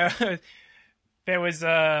 There was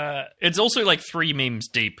It's also like 3 memes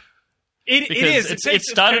deep. It is. It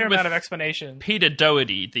started a fair with amount of explanation. Peter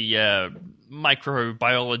Doherty, the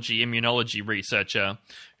microbiology immunology researcher,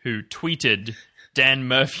 who tweeted Dan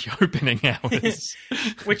Murphy opening hours,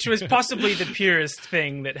 which was possibly the purest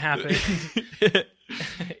thing that happened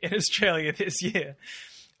in Australia this year.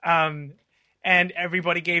 And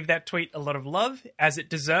everybody gave that tweet a lot of love, as it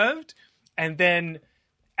deserved. And then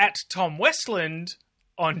at Tom Westland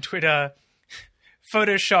on Twitter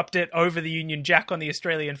photoshopped it over the Union Jack on the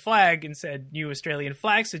Australian flag and said new Australian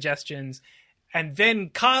flag suggestions. And then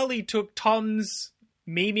Carly took Tom's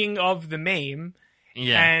memeing of the meme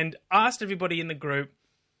and asked everybody in the group,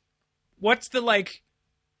 what's the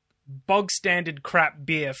bog standard crap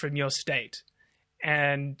beer from your state?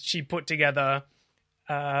 And she put together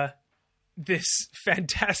this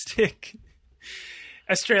fantastic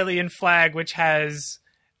Australian flag, which has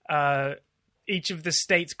each of the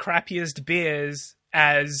state's crappiest beers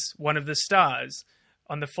as one of the stars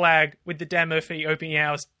on the flag with the Dan Murphy opening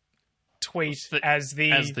hours tweet as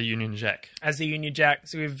the Union Jack. As the Union Jack.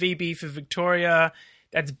 So we have VB for Victoria.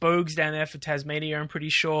 That's Bogues down there for Tasmania, I'm pretty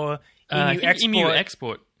sure. Emu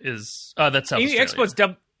Export is... Oh, that's South Emu Australia. Export's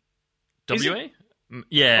WA?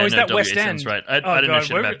 Yeah, is that WA West sounds End? right. I didn't know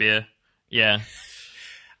shit about beer. Yeah.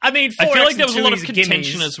 I mean, I 4X feel like there was a and lot of 2E's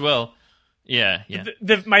contention gimmies. as well. Yeah.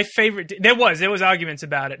 My favorite... There was arguments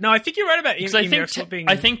about it. No, I think you're right about Emu Export being...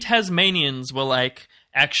 I think Tasmanians were like,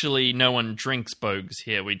 actually, no one drinks Bogues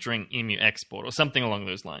here. We drink Emu Export or something along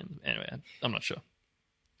those lines. Anyway, I'm not sure.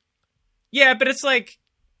 Yeah, but it's like,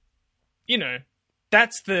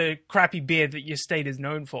 that's the crappy beer that your state is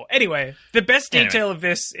known for. Anyway, the best detail of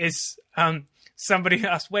this is somebody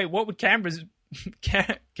asked, wait, what would Canberra's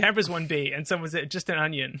one be? And someone said, just an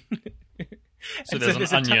onion. So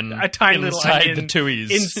there's an onion a tiny little inside onion the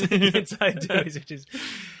Tuies. inside Tuies, which is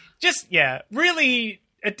just, really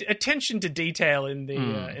attention to detail in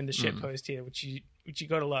the shit post here, which you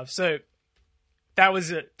gotta love. So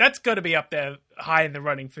that's got to be up there high in the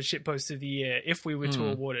running for shitpost of the year if we were to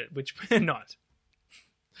award it, which we're not.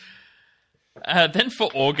 Then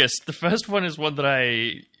for August, the first one is one that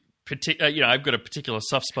I've got a particular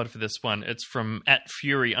soft spot for this one. It's from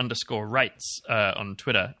 @Fury_writes on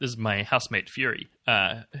Twitter. This is my housemate Fury,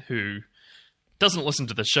 who doesn't listen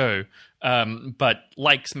to the show, but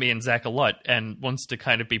likes me and Zach a lot and wants to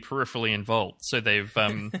kind of be peripherally involved. So they've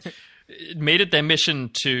made it their mission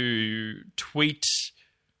to tweet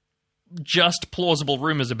just plausible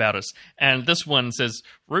rumors about us. And this one says,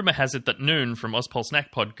 rumor has it that Noon from Ozpol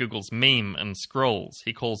Snack Pod Googles meme and scrolls.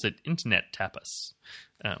 He calls it internet tapas.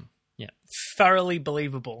 Yeah. Thoroughly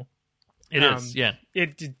believable. It is, yeah.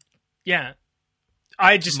 Yeah.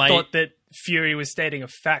 I just thought that Fury was stating a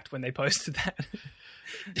fact when they posted that.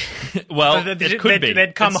 Well, it could be.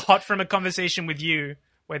 They'd come hot from a conversation with you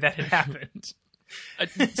where that had happened.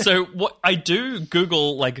 So what I do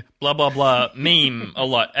Google like blah blah blah meme a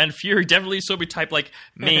lot, and Fury definitely saw me type like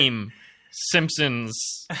meme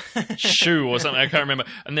Simpsons shoe or something. I can't remember.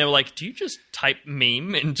 And they were like, "Do you just type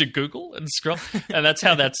meme into Google and scroll?" And that's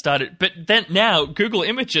how that started. But then now Google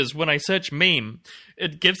Images, when I search meme,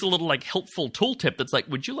 it gives a little like helpful tooltip that's like,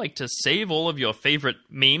 "Would you like to save all of your favorite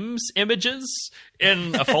memes images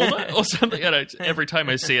in a folder or something?" And every time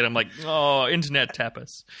I see it, I'm like, "Oh, internet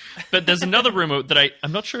tapas." But there's another rumor that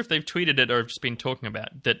I'm not sure if they've tweeted it or have just been talking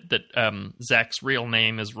about that Zach's real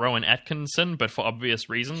name is Rowan Atkinson, but for obvious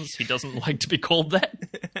reasons, he doesn't like to be called that.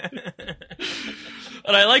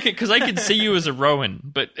 And I like it because I can see you as a Rowan.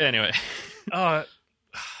 But anyway,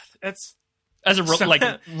 that's as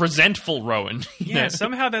a resentful Rowan. Yeah,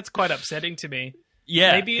 somehow that's quite upsetting to me.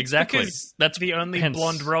 Yeah, maybe it's exactly. Because that's the only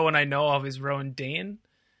blonde Rowan I know of is Rowan Dean.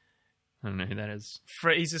 I don't know who that is.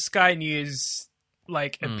 He's a Sky News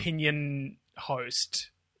opinion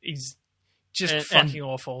host. He's just fucking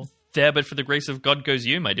awful. There, but for the grace of God goes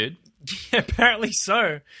you, my dude. Yeah, apparently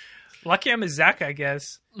so. Lucky I'm a Zach, I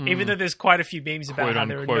guess. Even though there's quite a few memes about how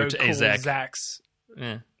there are no cool Zachs.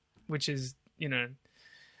 Yeah. Which is,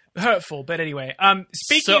 hurtful. But anyway,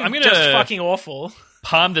 speaking I'm of just fucking awful,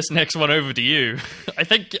 palm this next one over to you. I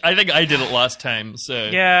think I did it last time. So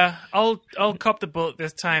yeah, I'll cop the bullet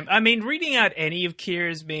this time. I mean, reading out any of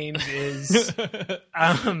Kira's memes is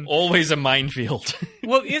always a minefield.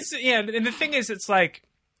 Well, and the thing is, it's like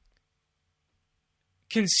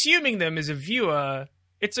consuming them as a viewer.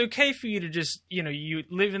 It's okay for you to just, you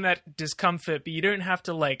live in that discomfort, but you don't have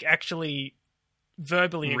to actually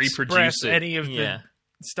verbally express any of the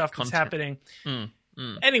stuff that's happening.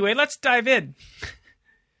 Anyway, let's dive in.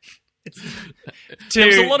 There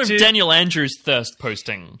was a lot of Daniel Andrews thirst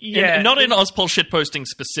posting. Yeah. Not in Ozpol shit posting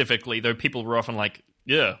specifically, though people were often like,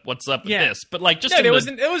 yeah, what's up with this? But just there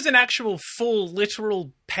was an actual full,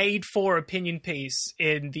 literal, paid-for opinion piece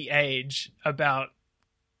in The Age about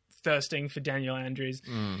thirsting for Daniel Andrews.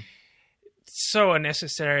 So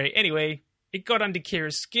unnecessary. Anyway, it got under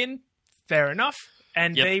Kira's skin. Fair enough.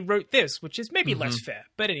 And they wrote this, which is maybe less fair.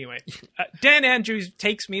 But anyway, Dan Andrews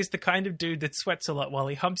takes me as the kind of dude that sweats a lot while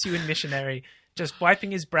he humps you in Missionary, just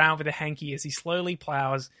wiping his brow with a hanky as he slowly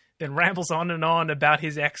plows, then rambles on and on about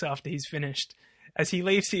his ex after he's finished. As he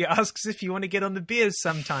leaves, he asks if you want to get on the beers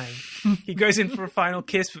sometime. He goes in for a final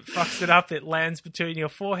kiss, but fucks it up. It lands between your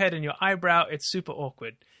forehead and your eyebrow. It's super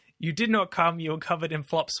awkward. You did not come. You were covered in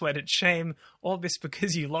flop sweat. It's shame. All this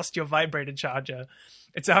because you lost your vibrator charger.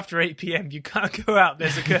 It's after 8 p.m. You can't go out.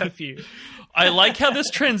 There's a curfew. I like how this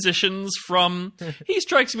transitions from he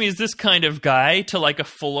strikes me as this kind of guy to a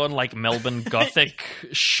full-on Melbourne Gothic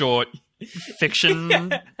short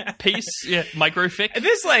fiction piece. Yeah, microfic.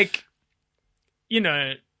 There's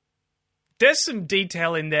there's some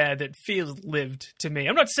detail in there that feels lived to me.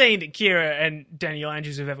 I'm not saying that Kira and Daniel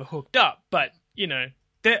Andrews have ever hooked up, but, you know,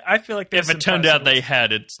 I feel like there's if it turned out they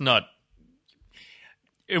had, it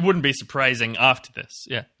wouldn't be surprising after this.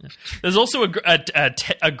 Yeah. There's also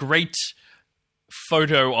a great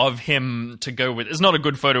photo of him to go with. It's not a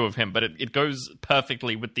good photo of him, but it goes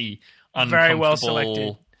perfectly with the uncomfortable very well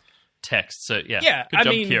selected text. So good I job,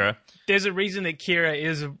 mean, Kira. There's a reason that Kira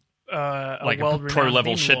is a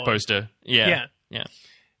pro-level shitposter. Yeah.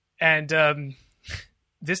 And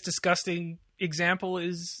this disgusting example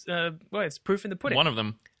is it's proof in the pudding. One of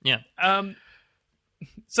them. Yeah.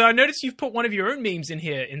 So I noticed you've put one of your own memes in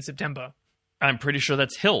here in September. I'm pretty sure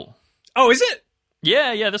that's Hill. Oh, is it?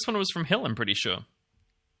 Yeah, this one was from Hill, I'm pretty sure.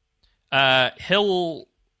 Hill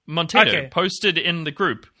Montano posted in the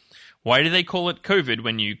group, why do they call it COVID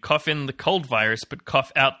when you cough in the cold virus but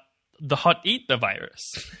cough out the hot ether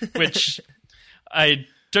virus? Which I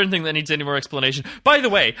don't think that needs any more explanation. By the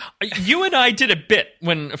way, you and I did a bit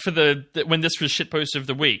when this was Shitpost of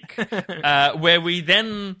the Week, where we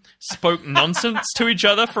then spoke nonsense to each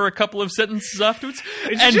other for a couple of sentences afterwards,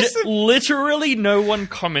 and literally no one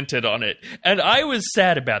commented on it. And I was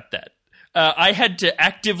sad about that. I had to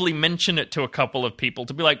actively mention it to a couple of people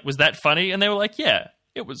to be like, was that funny? And they were like, yeah,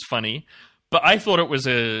 it was funny. But I thought it was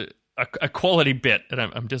a quality bit, and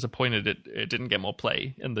I'm disappointed it didn't get more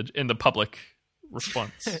play in the public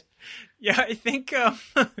response. Yeah, I think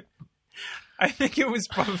it was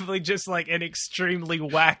probably just like an extremely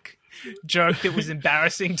whack joke that was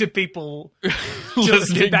embarrassing to people,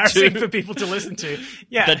 embarrassing for people to listen to.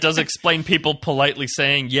 Yeah, that does explain people politely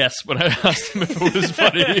saying yes when I asked them if it was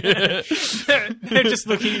funny. They're just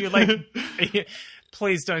looking at you like,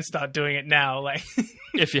 please don't start doing it now. Like,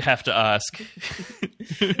 if you have to ask.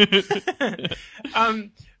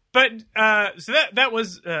 But so that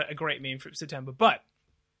was a great meme from September. But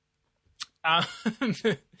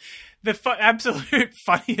the absolute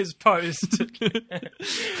funniest post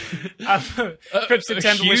from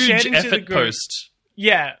September was shared into the group. Post.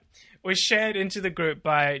 Yeah, was shared into the group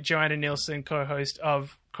by Joanna Nielsen, co-host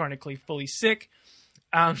of Chronically Fully Sick.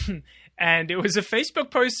 And it was a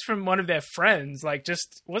Facebook post from one of their friends, like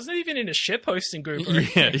just wasn't even in a shit posting group. Or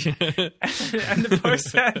anything. Yeah. And the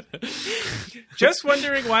post said, just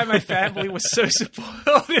wondering why my family was so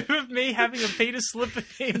supportive of me having a Peter Slipper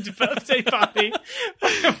themed birthday party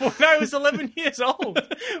when I was 11 years old.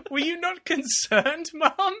 Were you not concerned,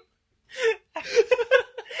 Mum?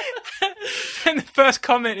 And the first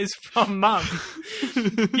comment is from Mum.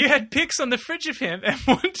 You had pics on the fridge of him and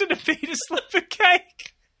wanted a Peter Slipper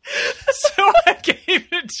cake. So I gave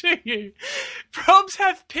it to you. Probs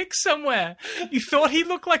have pics somewhere. You thought he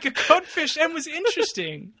looked like a codfish and was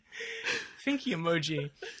interesting. Thinky emoji.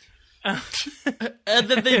 And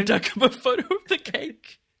then they dug up a photo of the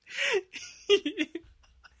cake.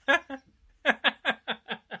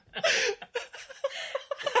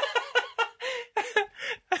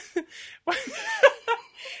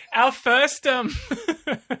 Our first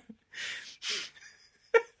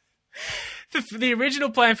The original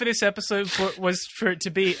plan for this episode was for it to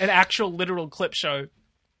be an actual literal clip show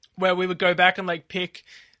where we would go back and like pick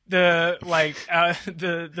the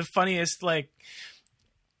funniest, like,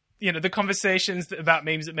 you know, the conversations about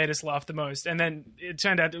memes that made us laugh the most. And then it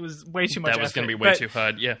turned out it was way too much effort. That was going to be way too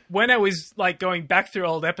hard, yeah. When I was like going back through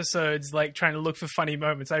old episodes, like trying to look for funny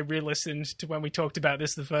moments, I re-listened to when we talked about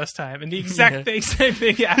this the first time. And the exact same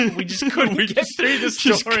thing happened. We just couldn't get through the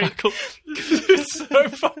story. It's so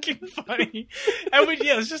fucking funny. And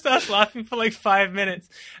it was just us laughing for like 5 minutes.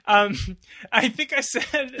 I think I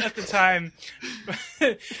said at the time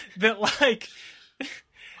that like...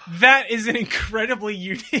 that is an incredibly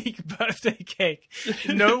unique birthday cake.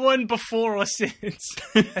 No one before or since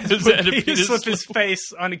has put Peter Slipper's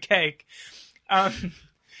face on a cake. Yeah,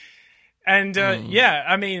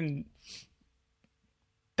 I mean,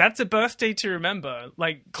 that's a birthday to remember.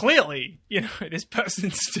 Like, clearly, you know, this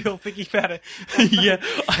person's still thinking about it. Yeah,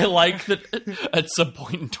 I like that at some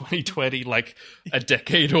point in 2020, like a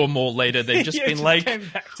decade or more later, they've just been like,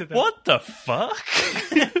 what the fuck?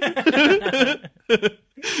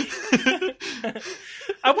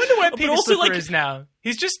 I wonder where Peter Slipper is now.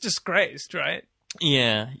 He's just disgraced, right?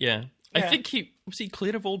 Yeah. I think he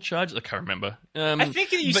cleared of all charges? I can't remember. I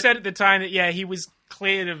think you said at the time that he was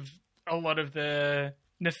cleared of a lot of the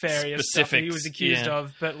nefarious stuff that he was accused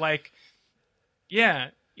of, but like, you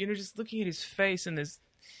know, just looking at his face and there's,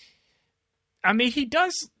 I mean, he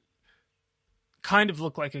does kind of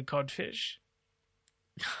look like a codfish.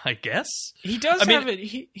 I guess he does have it.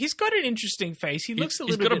 He's got an interesting face. He looks a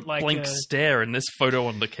little bit like blank stare in this photo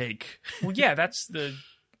on the cake. Well, yeah, that's the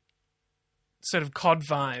sort of COD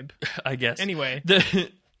vibe. I guess. Anyway.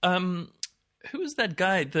 Who was that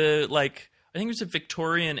guy? I think he was a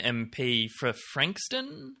Victorian MP for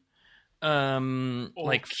Frankston.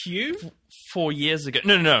 Like Hugh? 4 years ago.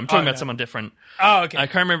 No. I'm talking about someone different. Oh, okay. I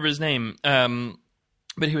can't remember his name.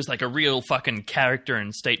 But he was like a real fucking character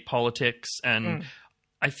in state politics, and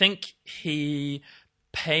I think he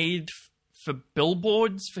paid for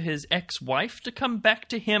billboards for his ex-wife to come back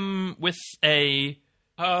to him with a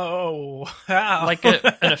like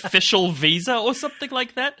an official visa or something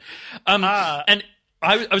like that. And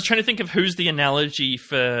I was trying to think of who's the analogy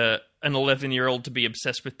for an 11-year-old to be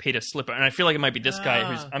obsessed with Peter Slipper, and I feel like it might be this guy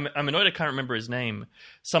who's I'm annoyed I can't remember his name.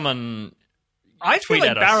 Someone I feel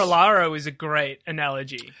like Barilaro is a great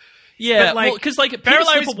analogy. Yeah, because Peter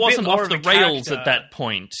Slipper wasn't off the rails character at that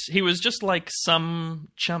point. He was just like some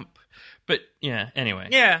chump. But yeah, anyway.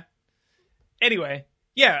 Yeah. Anyway.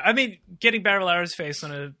 Yeah, I mean, getting Barilaro's face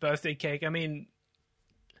on a birthday cake, I mean,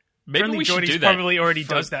 maybe we should do that. Probably already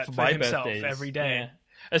does that for himself birthdays. Every day. Yeah.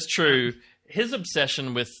 That's true. His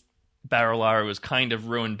obsession with Barilaro has kind of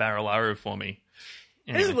ruined Barilaro for me.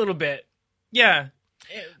 Anyway. It is a little bit. Yeah.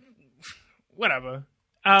 Whatever.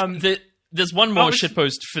 There's one more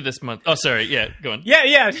shitpost for this month. Oh, sorry. Yeah, go on.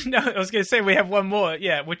 Yeah. No, I was going to say we have one more.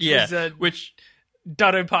 Yeah, which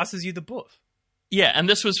Dutto passes you the buff. Yeah, and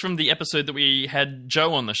this was from the episode that we had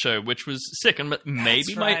Joe on the show, which was sick, and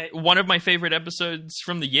maybe one of my favorite episodes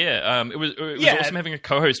from the year. It was awesome having a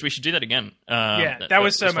co-host. We should do that again. That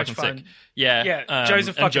was so much fun. Sick. Yeah, Joe's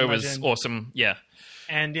a fucking Joe legend. was awesome. Yeah,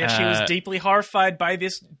 and she was deeply horrified by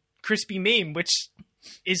this crispy meme, which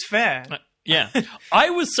is fair. Yeah, I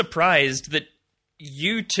was surprised that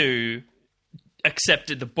you two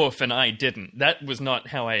accepted the buff and I didn't. That was not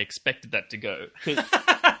how I expected that to go.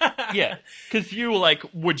 Yeah, because you were like,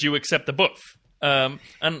 "Would you accept the buff?" And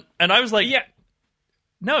I was like, "Yeah,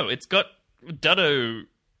 no, it's got Dutto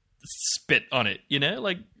spit on it." You know,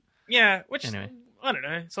 like which anyway. I don't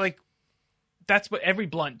know. It's like that's what every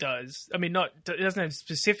blunt does. I mean, it doesn't have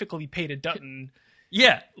specifically Peter Dutton.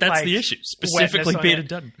 Yeah, that's the issue. Specifically Peter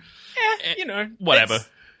Dutton. Yeah, whatever.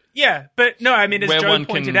 Yeah, but no, I mean, as Where Joe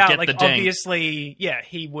pointed out, like obviously,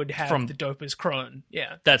 he would have the dopest Kron.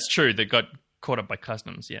 Yeah, that's true. They got caught up by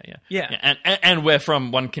customs. Yeah. And where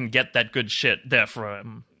from one can get that good shit, therefore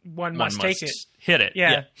one must take it. Hit it.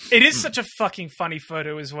 Yeah. It is such a fucking funny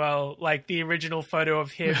photo as well. Like the original photo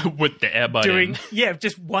of him with the earbud doing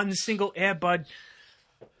just one single earbud,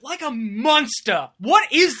 like a monster.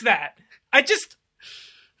 What is that? It's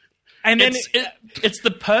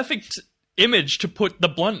the perfect image to put the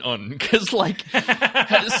blunt on, because like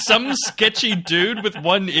some sketchy dude with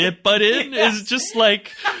one earbud in is just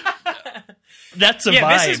like that's a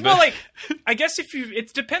vibe. This is more like, I guess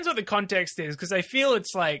it depends what the context is, because I feel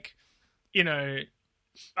it's like,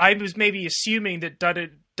 I was maybe assuming that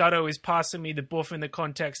Dutto is passing me the buff in the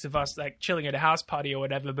context of us like chilling at a house party or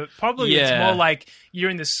whatever, but probably it's more like you're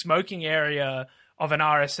in the smoking area of an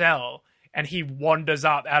RSL and he wanders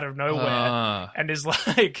up out of nowhere and is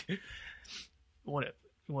like, you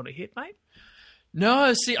want to hit, mate?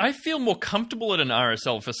 No, see, I feel more comfortable at an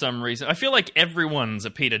RSL for some reason. I feel like everyone's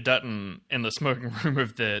a Peter Dutton in the smoking room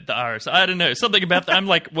of the RSL. I don't know. Something about that. I'm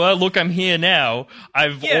like, well, look, I'm here now.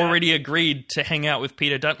 I've already agreed to hang out with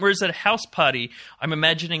Peter Dutton. Whereas at a house party, I'm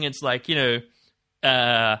imagining it's like, in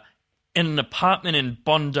an apartment in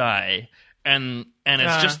Bondi, and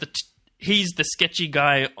it's just he's the sketchy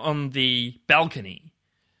guy on the balcony.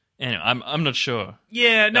 Anyway, I'm not sure.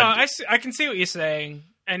 Yeah, no, I can see what you're saying.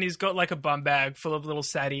 And he's got like a bum bag full of little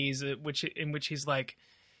saddies, in which he's like,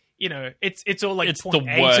 it's all like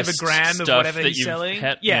 0.8 of a gram of whatever he's selling.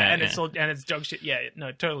 It's dog shit. Yeah,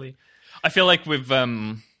 no, totally. I feel like we've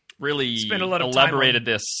really spent a lot of elaborated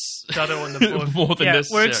time on this Dutto on the book. more than this.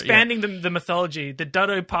 We're expanding the mythology. The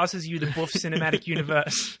Dutto passes you the buff cinematic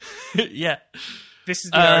universe. Yeah, this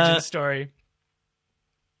is the origin story.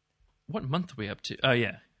 What month are we up to? Oh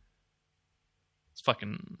yeah.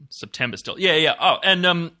 Fucking September still. Yeah. Oh,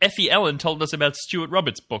 and Effie Ellen told us about Stuart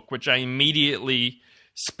Roberts' book, which I immediately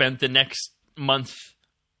spent the next month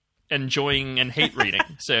enjoying and hate reading.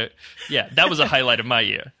 So, yeah, that was a highlight of my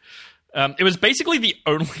year. It was basically the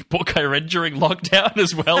only book I read during lockdown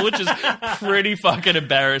as well, which is pretty fucking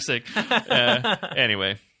embarrassing.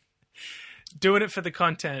 Anyway. Doing it for the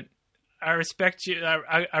content. I respect you.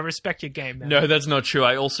 I respect your game, man. No, that's not true.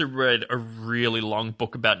 I also read a really long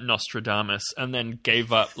book about Nostradamus and then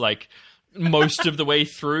gave up like most of the way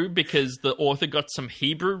through because the author got some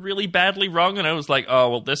Hebrew really badly wrong, and I was like,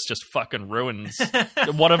 oh, well, this just fucking ruins.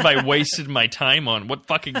 What have I wasted my time on? What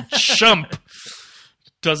fucking chump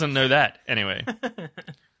doesn't know that? Anyway.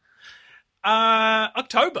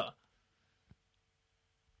 October.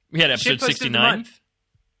 We had episode Shitpost of the 69. month.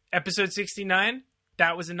 Episode 69.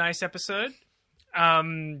 That was a nice episode. Got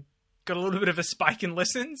a little bit of a spike in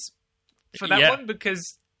listens for that one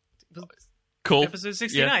because Cool. episode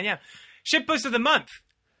 69, yeah. Shitpost of the month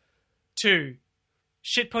to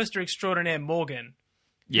shitposter extraordinaire Morgan,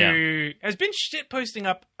 who has been shitposting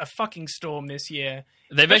up a fucking storm this year.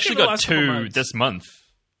 They've actually got 2 this month.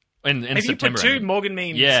 In Have September. you put 2 Morgan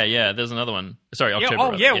memes? Yeah, there's another one. Sorry,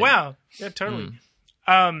 October. Wow. Yeah, totally.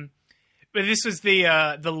 But this was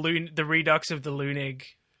the redux of the Lunig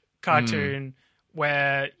cartoon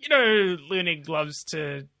where, Lunig loves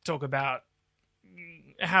to talk about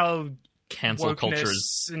how Cancel culture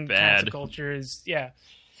is and bad. Cancel culture is, yeah,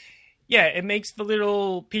 it makes the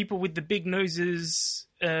little people with the big noses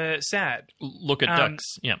sad. Look at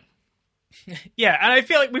ducks. Yeah. Yeah, and I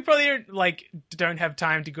feel like we probably don't have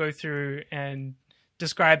time to go through and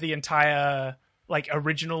describe the entire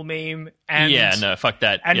original meme and fuck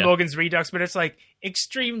that. And Morgan's redux, but it's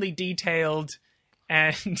extremely detailed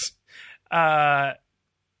and shitting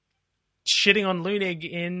on Lunig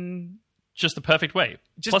in just the perfect way.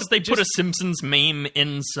 Plus, they put a Simpsons meme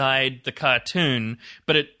inside the cartoon,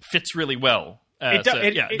 but it fits really well.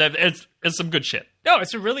 It's some good shit. No,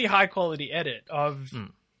 it's a really high quality edit of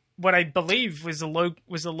what I believe was a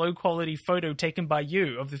low quality photo taken by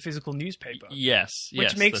you of the physical newspaper. Yes,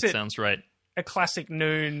 which makes it sounds right. A classic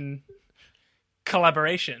Noon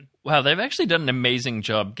collaboration. Wow, they've actually done an amazing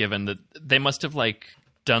job. Given that they must have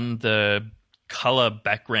done the color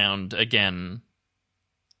background again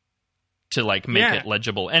to make it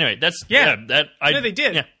legible. Anyway, they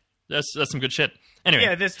did. Yeah, that's some good shit. Anyway,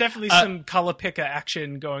 yeah, there's definitely some color picker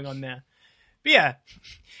action going on there. But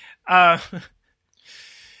yeah,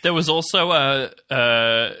 there was also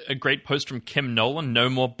a great post from Kim Nolan. No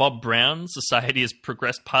more Bob Brown. Society has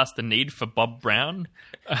progressed past the need for Bob Brown.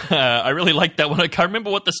 I really liked that one. I can't remember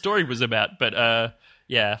what the story was about, but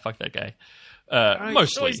yeah, fuck that guy.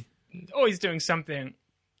 Mostly, always doing something.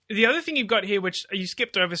 The other thing you've got here, which you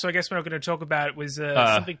skipped over, so I guess we're not going to talk about it, was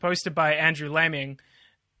something posted by Andrew Laming,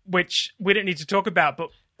 which we didn't need to talk about, but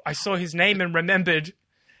I saw his name and remembered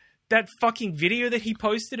that fucking video that he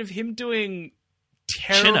posted of him doing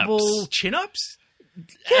terrible chin-ups.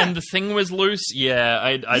 Yeah. And the thing was loose. Yeah,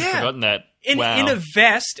 I'd forgotten that. In a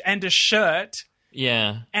vest and a shirt.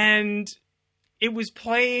 Yeah. And it was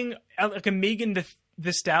playing a Megan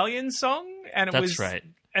the Stallion song, and it was right.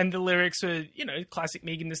 And the lyrics were, classic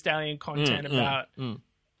Megan Thee Stallion content about,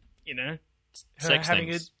 her sex having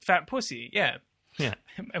things. a fat pussy. Yeah. Yeah.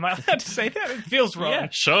 Am I allowed to say that? It feels wrong. Yeah,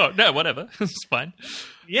 sure. No, whatever. It's fine.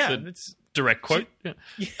 Yeah. It's direct quote. Yeah.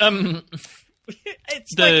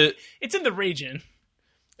 It's in the region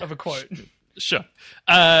of a quote. Sure.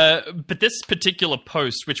 But this particular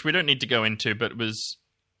post, which we don't need to go into, but was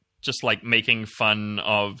just making fun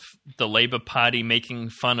of the Labour Party, making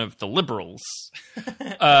fun of the Liberals.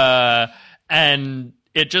 And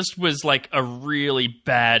it just was a really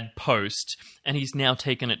bad post, and he's now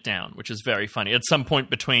taken it down, which is very funny. At some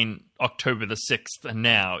point between October the 6th and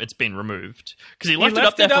now, it's been removed. Because he left it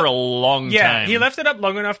up there for a long time. Yeah, he left it up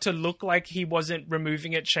long enough to look like he wasn't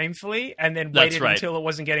removing it shamefully, and then waited until it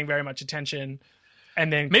wasn't getting very much attention,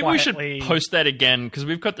 and then maybe quietly... we should post that again, because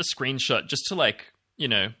we've got the screenshot, just to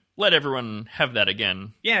let everyone have that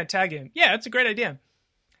again. Yeah, tag him. Yeah, that's a great idea.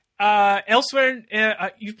 Elsewhere,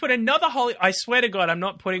 you've put another Holly... I swear to God, I'm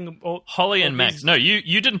not putting... Holly and Max. No,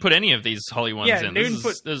 you didn't put any of these Holly ones in. Noon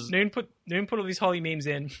put all these Holly memes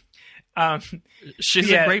in.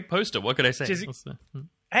 She's a great poster. What could I say?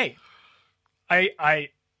 Hey, I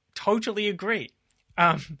totally agree.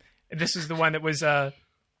 This is the one that was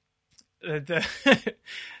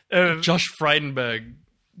Josh Frydenberg.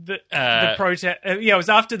 The protest. It was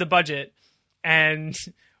after the budget, and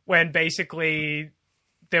when basically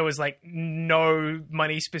there was no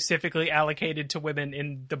money specifically allocated to women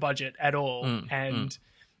in the budget at all, and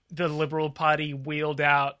the Liberal Party wheeled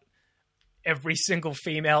out every single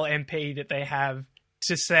female MP that they have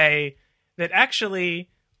to say that actually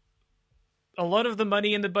a lot of the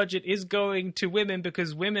money in the budget is going to women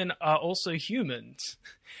because women are also humans.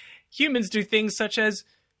 Humans do things such as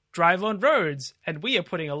drive on roads, and we are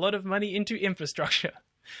putting a lot of money into infrastructure.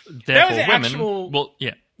 Therefore, women...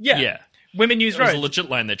 Yeah. Women use roads. It was a legit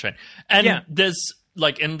line they tried. And there's,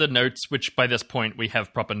 in the notes, which by this point we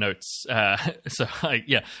have proper notes. There's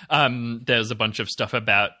a bunch of stuff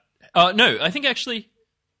about... no, I think actually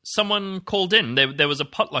someone called in. There was a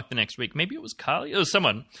potluck the next week. Maybe it was Carly? Or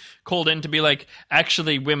someone called in to be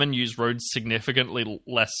actually women use roads significantly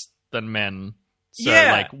less than men.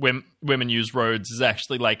 So, women use roads is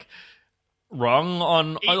actually, wrong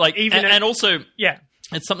on... and also... Yeah.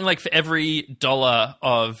 It's something like for every $1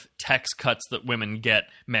 of tax cuts that women get,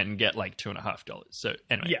 men get like $2.50. So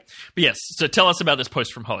anyway, Yeah. But yes. So tell us about this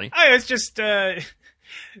post from Holly. Oh, it's just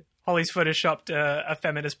Holly's photoshopped a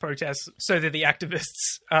feminist protest so that the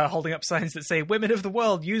activists are holding up signs that say "Women of the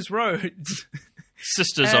world use roads."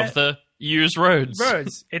 Sisters of the use roads.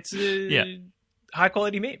 Roads. It's a high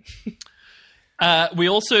quality meme. We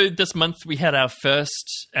also, this month, we had our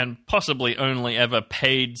first and possibly only ever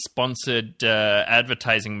paid sponsored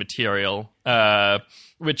advertising material,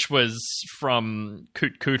 which was from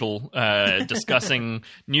Coot Cootle discussing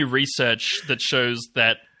new research that shows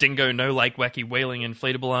that dingo no like wacky wailing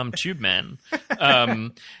inflatable arm tube man.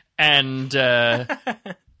 And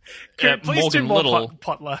Please do Morgan more Little,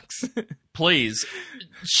 potlucks. please.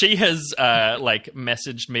 She has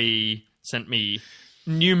messaged me, sent me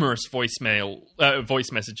numerous voice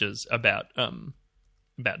messages about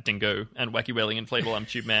dingo and wacky wailing inflatable arm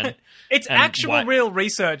tube man. It's actual real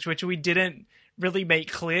research, which we didn't really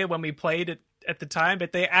make clear when we played it at the time,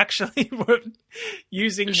 but they actually were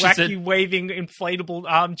using waving inflatable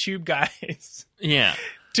arm tube guys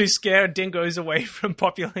to scare dingoes away from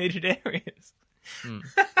populated areas.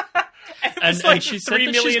 And she said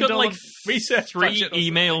that she's got like research 3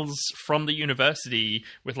 emails from the university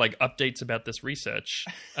with like updates about this research.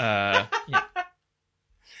 Yeah,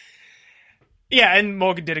 and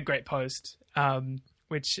Morgan did a great post,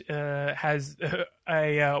 which has a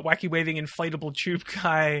wacky waving inflatable tube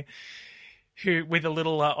guy who with a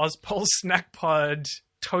little Ozpol snack pod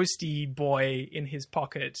toasty boy in his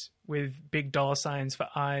pocket with big dollar signs for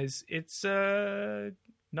eyes. It's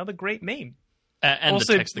another great meme. And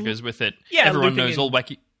also, the text that goes with it. Yeah, everyone knows all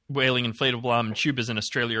wacky wailing inflatable arm tubers in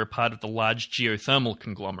Australia are part of the large geothermal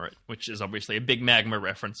conglomerate, which is obviously a big magma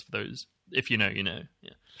reference for those. If you know, you know.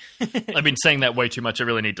 Yeah. I've been saying that way too much. I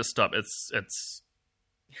really need to stop. It's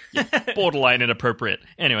borderline inappropriate.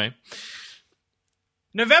 Anyway.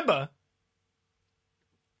 November.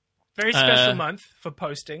 Very special month for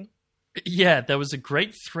posting. Yeah, there was a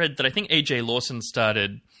great thread that I think AJ Lawson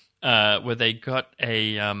started where they got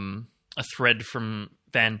a thread from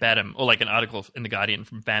Van Batten, or like an article in The Guardian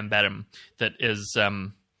from Van Batten that is,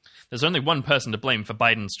 there's only one person to blame for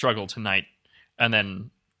Biden's struggle tonight, and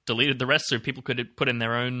then deleted the rest so people could put in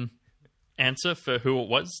their own answer for who it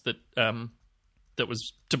was that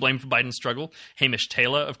was to blame for Biden's struggle. Hamish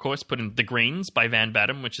Taylor, of course, put in The Greens by Van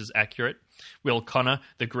Batten, which is accurate. Will Connor,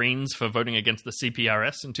 The Greens for voting against the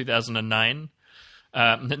CPRS in 2009.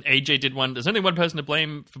 And then AJ did one. There's only one person to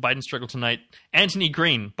blame for Biden's struggle tonight. Anthony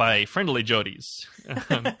Green by Friendly Jordies.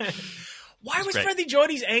 Why was Friendly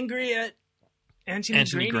Jordies angry at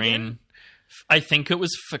Anthony Green? Again? I think it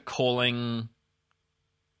was for calling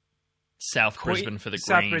South Brisbane for the Greens.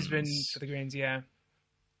 South Brisbane for the Greens, yeah.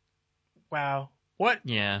 Wow. What?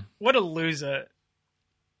 Yeah. What a loser.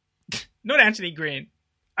 Not Anthony Green.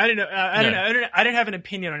 I don't know. I don't have an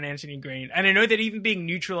opinion on Anthony Green, and I know that even being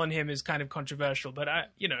neutral on him is kind of controversial. But I'm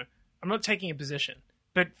not taking a position.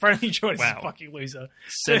 But Friendly Jordies is a fucking loser.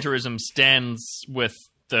 Centrism stands with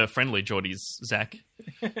the Friendly Jordies, Zach.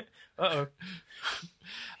 Uh-oh.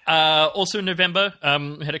 Also in November,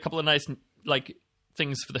 we had a couple of nice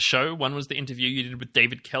things for the show. One was the interview you did with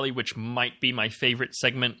David Kelly, which might be my favorite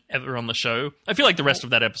segment ever on the show. I feel like the rest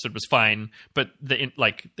of that episode was fine, but the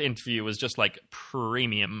interview was just like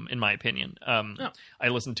premium in my opinion. I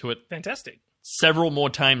listened to it fantastic several more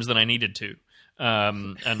times than I needed to,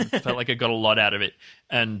 and felt like I got a lot out of it.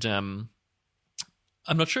 And I'm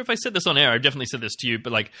not sure if I said this on air. I definitely said this to you,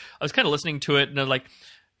 but I was kind of listening to it, and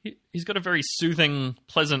he's got a very soothing,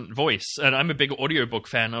 pleasant voice. And I'm a big audiobook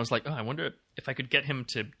fan. I was like, I wonder if I could get him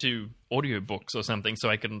to do audiobooks or something so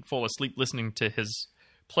I can fall asleep listening to his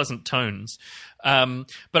pleasant tones.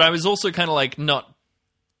 But I was also kind of not,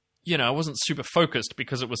 I wasn't super focused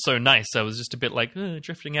because it was so nice. I was just a bit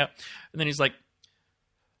drifting out. And then he's like,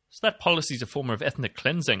 so that policy is a form of ethnic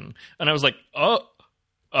cleansing. And I was like, oh.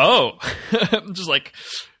 Just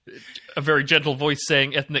a very gentle voice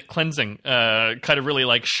saying ethnic cleansing kind of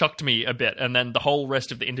really shocked me a bit. And then the whole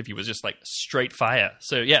rest of the interview was just straight fire.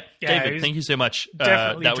 So yeah David, thank you so much.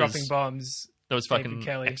 Definitely dropping bombs. That was fucking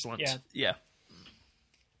Kelly. Excellent. Yeah.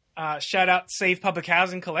 Shout out Save Public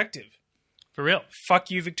Housing Collective. For real. Fuck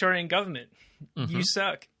you, Victorian government. Mm-hmm. You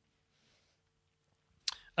suck.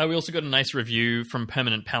 We also got a nice review from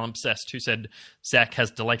Permanent Palimpsest, who said, Zach has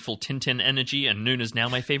delightful Tintin energy and Noon is now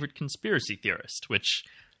my favorite conspiracy theorist, which,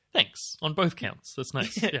 thanks, on both counts. That's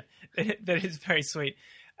nice. Yeah. That is very sweet.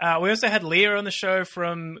 We also had Leah on the show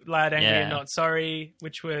from Loud, Angry, and Not Sorry,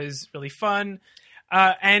 which was really fun.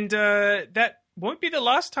 And that won't be the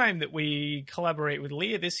last time that we collaborate with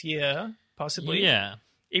Leah this year, possibly. Yeah.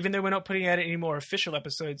 even though we're not putting out any more official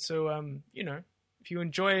episodes. So, if you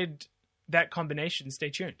enjoyed that combination, stay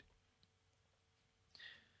tuned.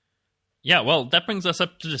 Yeah, well, that brings us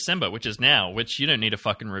up to December, which is now, which you don't need a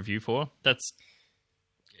fucking review for. That's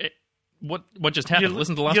it. What just happened?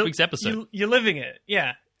 Listen to last week's episode. You're living it,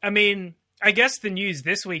 yeah. I mean, I guess the news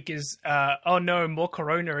this week is, oh no, more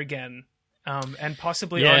Corona again. And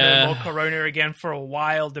possibly oh no, more Corona again for a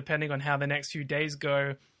while, depending on how the next few days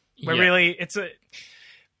go. But really, it's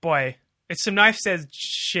some knife-edge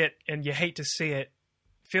shit, and you hate to see it.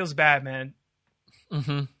 Feels bad, man.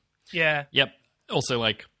 Mm-hmm. Yeah. Yep. Also,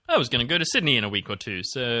 like, I was going to go to Sydney in a week or two,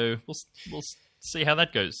 so we'll see how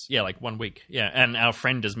that goes. Yeah, like 1 week. Yeah, and our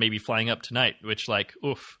friend is maybe flying up tonight, which, like,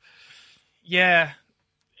 oof. Yeah,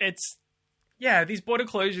 these border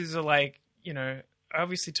closures are like, I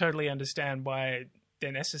obviously totally understand why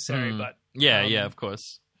they're necessary, but... Yeah, of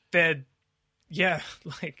course. They're,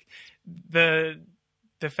 like, the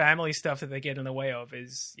family stuff that they get in the way of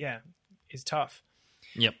is tough.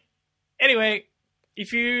 Yep. Anyway,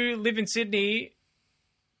 if you live in Sydney...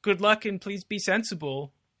 good luck and please be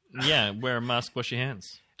sensible. Yeah, wear a mask, wash your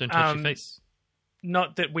hands. Don't touch your face.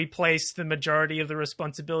 Not that we place the majority of the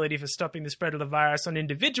responsibility for stopping the spread of the virus on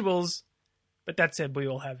individuals, but that said, we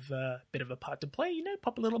all have a bit of a part to play.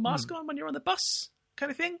 Pop a little mask on when you're on the bus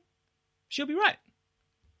kind of thing. She'll be right.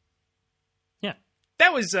 Yeah.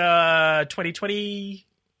 That was 2020.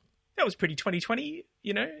 That was pretty 2020,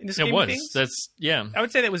 in the scheme of things. I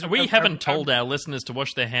would say that was... We haven't told our listeners to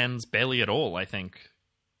wash their hands barely at all, I think.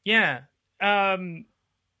 Yeah.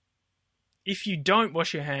 If you don't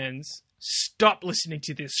wash your hands, stop listening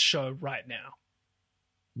to this show right now.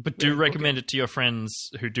 But do recommend it to your friends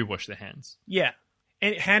who do wash their hands. Yeah.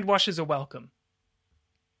 And hand washes are welcome.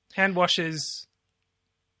 Hand washes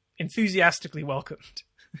enthusiastically welcomed.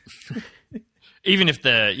 Even if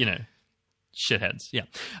they're, shitheads. Yeah.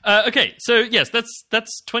 Okay, so yes,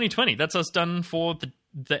 that's 2020. That's us done for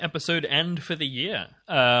the episode and for the year.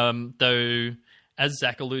 Though... as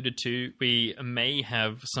Zach alluded to, we may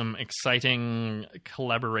have some exciting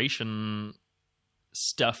collaboration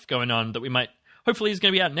stuff going on that we might... hopefully is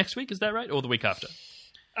going to be out next week, is that right? Or the week after?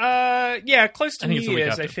 Yeah, close to New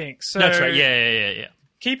Year's, I think. So that's right, yeah.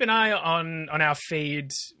 Keep an eye on our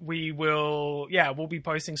feed. We'll be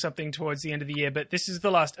posting something towards the end of the year, but this is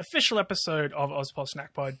the last official episode of Ozpol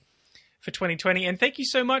Snack Pod for 2020, and thank you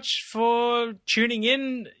so much for tuning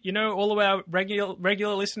in. All of our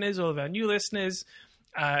regular listeners, all of our new listeners.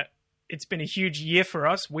 It's been a huge year for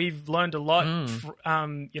us. We've learned a lot,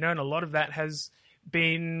 and a lot of that has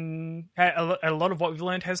been a lot of what we've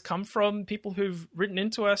learned has come from people who've written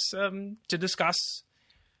into us to discuss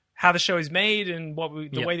how the show is made and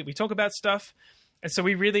the way that we talk about stuff. And so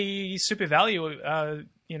we really super value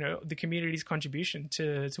the community's contribution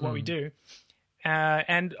to what we do.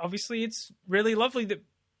 And obviously, it's really lovely that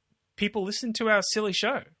people listen to our silly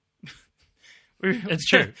show. It's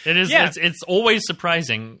true. It is. Yeah. It's always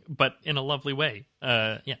surprising, but in a lovely way.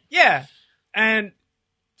 Yeah. Yeah. And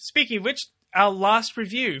speaking of which, our last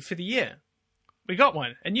review for the year, we got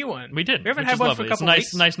one, a new one. We did. We haven't had one for a couple of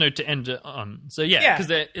weeks. Nice note to end on. So yeah,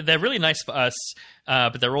 because they're really nice for us,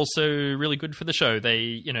 but they're also really good for the show.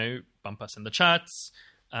 They bump us in the charts.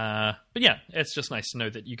 But yeah, it's just nice to know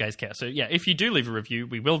that you guys care. So yeah, if you do leave a review,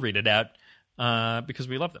 we will read it out because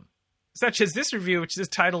we love them. Such as this review, which is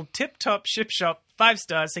titled Tip Top Ship Shop, 5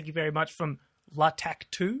 stars. Thank you very much from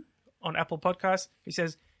Latak2 on Apple Podcasts. He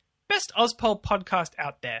says, best Ozpol podcast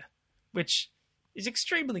out there, which is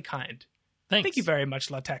extremely kind. Thanks. Thank you very much,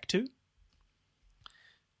 Latak2.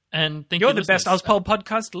 And you're the best Ozpol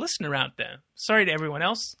podcast listener out there. Sorry to everyone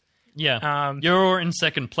else. Yeah, you're in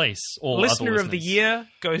second place. All listener of the year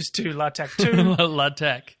goes to Latak2.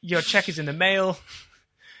 Latak. Your check is in the mail.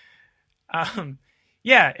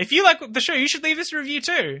 Yeah, if you like the show, you should leave us a review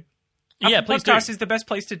too. Apple Podcast is the best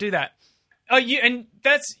place to do that. Oh, you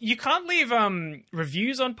can't leave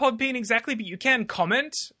reviews on Podbean exactly, but you can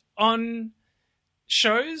comment on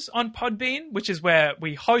shows on Podbean, which is where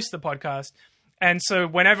we host the podcast. And so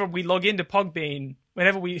whenever we log into Podbean,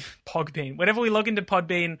 whenever we log into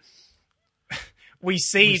Podbean, we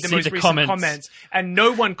see the most recent comments, and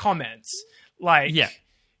no one comments.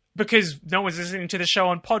 Because no one's listening to the show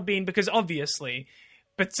on Podbean, because obviously.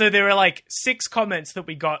 But so there are 6 comments that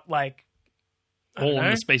we got all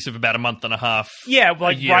in the space of about a month and a half. Yeah,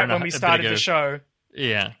 right when we started the show.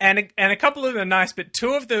 Yeah. And a couple of them are nice, but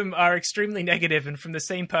 2 of them are extremely negative and from the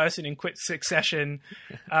same person in quick succession,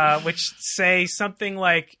 which say something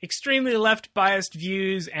like extremely left-biased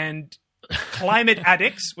views and climate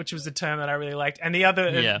addicts, which was a term that I really liked. And the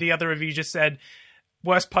other review just said,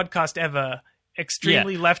 worst podcast ever,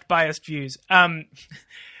 extremely left biased views.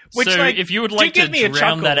 Which, so like, if you would like to give me a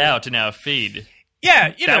drown that chuckle. out in our feed,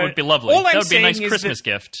 Yeah, that would be lovely. All That I'm would be a nice saying is Christmas that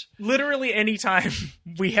gift. literally any time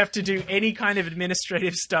we have to do any kind of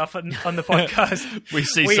administrative stuff on the podcast, We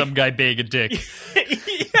see some guy being a dick.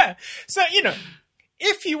 yeah. So,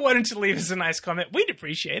 if you wanted to leave us a nice comment, we'd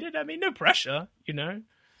appreciate it. I mean, no pressure,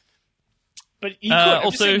 But you could. I'm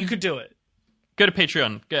just saying you could do it. Go to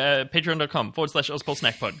Patreon,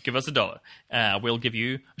 patreon.com/OzPolSnackPod. Give us $1. We'll give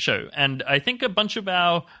you a show. And I think a bunch of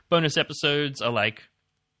our bonus episodes are like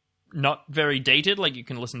not very dated. Like you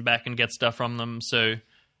can listen back and get stuff from them. So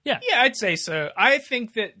yeah. Yeah, I'd say so. I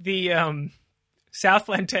think that the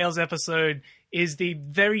Southland Tales episode is the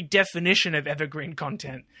very definition of evergreen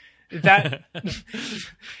content. That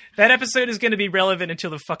that episode is going to be relevant until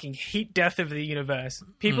the fucking heat death of the universe.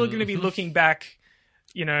 People are going to be looking back,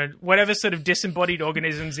 whatever sort of disembodied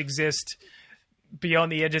organisms exist beyond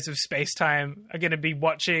the edges of space-time are going to be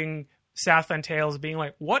watching Southland Tales being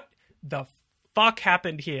like, what the fuck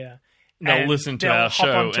happened here? They'll And listen to they'll our hop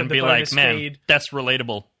show onto and the be like, bonus man, feed. that's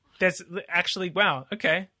relatable. That's actually, wow,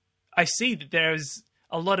 okay. I see that there's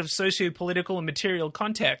a lot of socio-political and material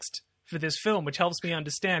context for this film, which helps me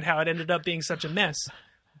understand how it ended up being such a mess.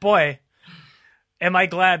 Boy, am I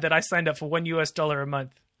glad that I signed up for $1 a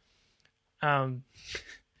month. And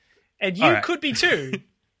you could be too.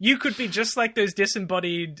 You could be just like those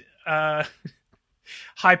disembodied,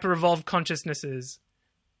 hyper-evolved consciousnesses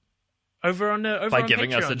over on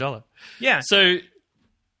giving Patreon. us $1. Yeah. So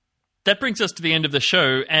that brings us to the end of the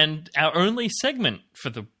show and our only segment for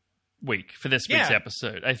the week, for this week's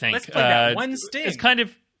episode, I think. Let's play that one sting. It's kind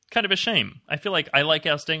of a shame. I feel like I like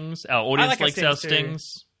our stings. Our audience likes our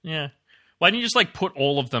stings. Yeah. Why don't you just like put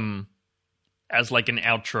all of them as like an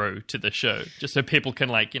outro to the show, just so people can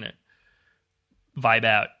like, vibe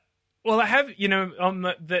out. Well, I have, on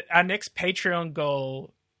our next Patreon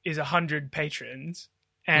goal is 100 patrons.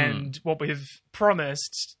 And what we've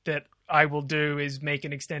promised that I will do is make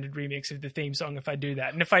an extended remix of the theme song if I do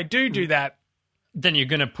that. And if I do that, then you're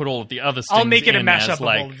going to put all of the other stings I'll make it a in mashup as, of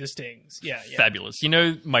like, all of the stings. Yeah. fabulous.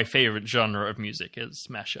 My favorite genre of music is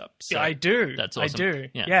mashup. So I do. That's awesome. I do.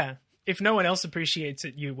 Yeah. If no one else appreciates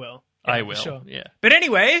it, you will. Yeah, I will. for sure. Yeah. But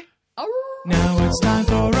anyway, now it's time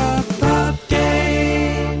for a pop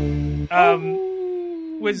game.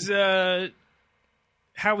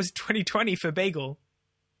 How was 2020 for Bagel?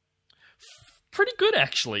 Pretty good,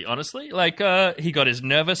 actually, honestly. Like, he got his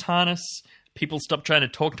nervous harness. People stopped trying to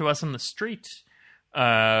talk to us on the street.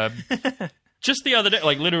 Just the other day,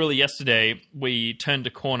 like literally yesterday, we turned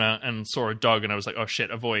a corner and saw a dog, and I was like, oh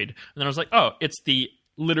shit, avoid. And then I was like, oh, it's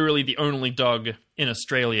literally the only dog in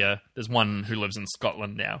Australia. There's one who lives in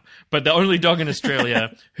Scotland now, but the only dog in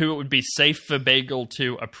Australia who it would be safe for Bagel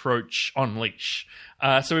to approach on leash.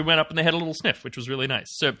 So we went up and they had a little sniff, which was really nice.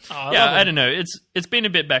 So I don't know. It's been a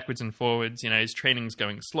bit backwards and forwards. His training's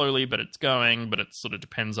going slowly, but it's going. But it sort of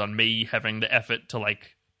depends on me having the effort to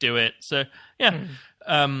like do it. So yeah.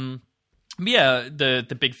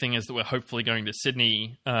 The big thing is that we're hopefully going to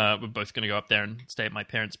Sydney. We're both going to go up there and stay at my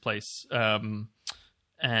parents' place. And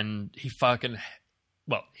he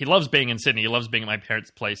loves being in Sydney. He loves being at my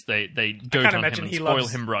parents' place. They dote on him and spoil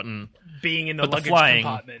him rotten. Being in the luggage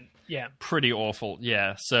compartment. Yeah. Pretty awful.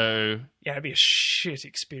 Yeah. So yeah, it'd be a shit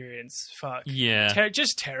experience. Fuck. Yeah.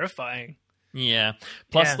 Just terrifying. Yeah.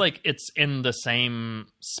 Plus, like, it's in the same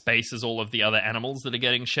space as all of the other animals that are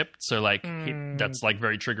getting shipped. So, like, that's, like,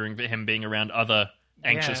 very triggering for him being around other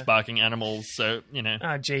anxious barking animals. So,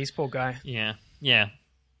 Ah, jeez, poor guy. Yeah. Yeah.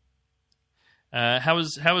 How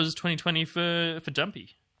was 2020 for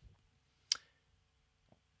Dumpy?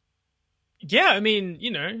 Yeah, I mean,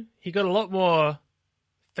 he got a lot more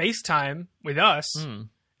FaceTime with us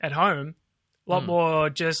at home. A lot more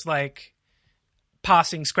just, like,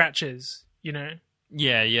 passing scratches, Yeah,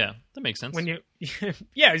 that makes sense. When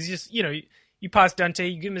it's just, you pass Dante,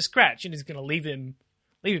 you give him a scratch, and he's going to leave him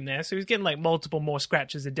there. So he's getting like multiple more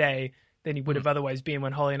scratches a day than he would have otherwise been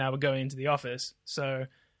when Holly and I were going into the office. So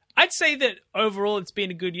I'd say that overall it's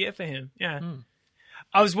been a good year for him. Yeah.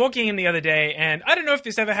 I was walking in the other day, and I don't know if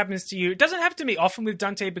this ever happens to you. It doesn't happen to me often with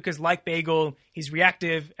Dante because, like Bagel, he's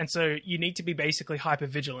reactive, and so you need to be basically hyper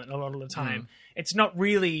vigilant a lot of the time. It's not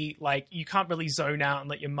really like you can't really zone out and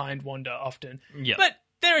let your mind wander often. Yeah. But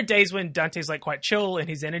there are days when Dante's like quite chill and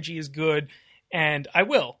his energy is good, and I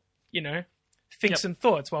will, think some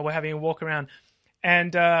thoughts while we're having a walk around,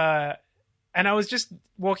 and I was just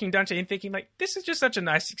walking Dante and thinking like, this is just such a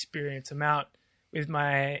nice experience. I'm out with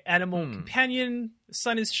my animal companion. The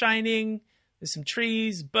sun is shining. There's some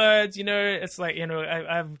trees, birds, it's like,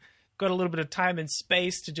 I've got a little bit of time and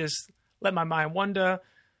space to just let my mind wander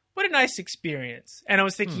what a nice experience. And I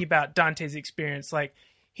was thinking about Dante's experience. Like,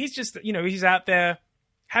 he's just, he's out there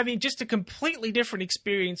having just a completely different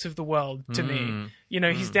experience of the world to me.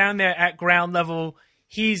 He's down there at ground level.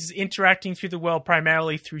 He's interacting through the world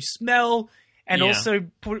primarily through smell, and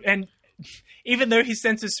and even though his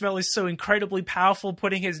sense of smell is so incredibly powerful,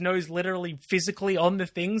 putting his nose literally physically on the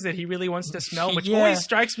things that he really wants to smell, which always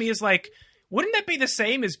strikes me as like, wouldn't that be the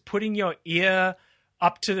same as putting your ear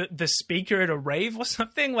up to the speaker at a rave or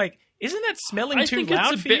something? Like, isn't that smelling too loud for you? I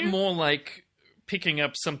think it's a bit more like picking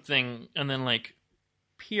up something and then like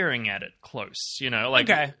peering at it close, like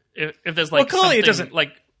if there's like, well, clearly it doesn't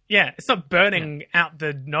like, it's not burning out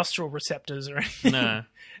the nostril receptors or anything. No.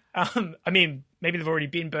 I mean, maybe they've already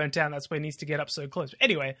been burnt down. That's why it needs to get up so close. But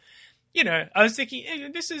anyway, I was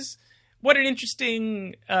thinking, this is what an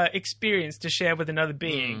interesting experience to share with another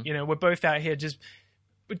being. We're both out here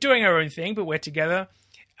we're doing our own thing, but we're together.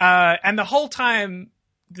 And the whole time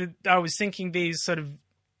that I was thinking these sort of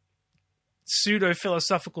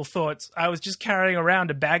pseudo-philosophical thoughts, I was just carrying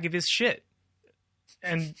around a bag of his shit.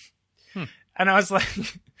 And I was like,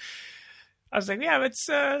 yeah, it's...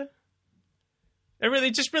 It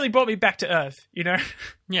really brought me back to earth, Yeah.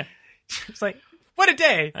 It's like, what a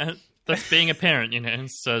day. That's being a parent,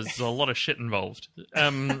 so there's a lot of shit involved.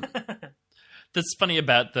 That's funny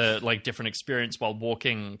about the like different experience while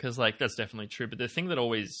walking, because like that's definitely true. But the thing that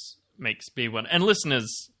always makes me want, and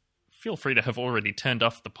listeners, feel free to have already turned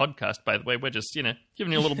off the podcast, by the way. We're just,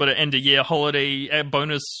 giving you a little bit of end of year holiday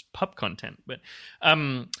bonus pup content. But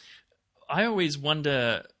I always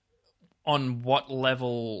wonder on what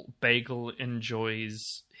level Bagel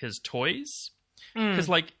enjoys his toys, because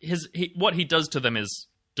like what he does to them is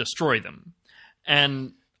destroy them,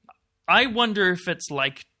 and I wonder if it's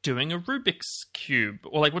like doing a Rubik's Cube,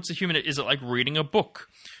 or like what's a human? Is it like reading a book,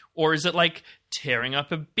 or is it like tearing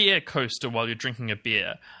up a beer coaster while you're drinking a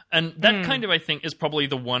beer? And that kind of, I think, is probably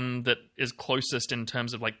the one that is closest in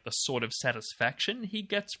terms of like the sort of satisfaction he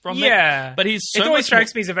gets from it. Yeah, but he's so it always much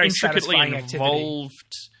strikes me as a very intricately satisfying involved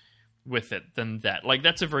activity with it than that. Like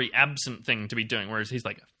that's a very absent thing to be doing, whereas he's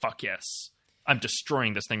like, fuck yes, I'm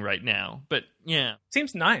destroying this thing right now. But yeah,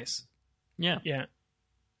 seems nice. Yeah.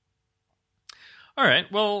 All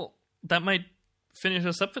right, well, that might finish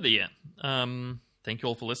us up for the year. Thank you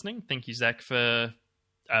all for listening. Thank you, Zach, for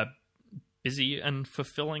a busy and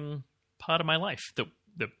fulfilling part of my life that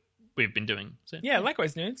we've been doing. So, yeah,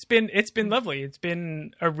 likewise, Noon. It's been lovely. It's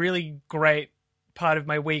been a really great part of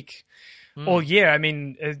my week all year. I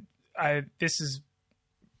mean, this has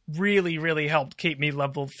really, really helped keep me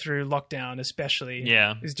leveled through lockdown, especially.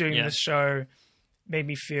 Yeah. Is doing this show made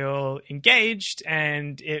me feel engaged,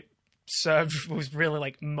 and it was really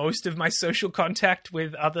like most of my social contact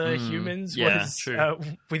with other humans was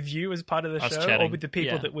with you as part of the show, chatting. Or with the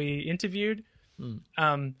people that we interviewed.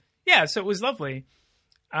 So it was lovely.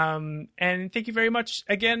 And thank you very much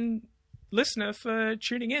again, listener, for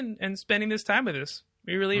tuning in and spending this time with us.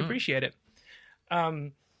 We really appreciate it.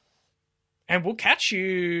 And we'll catch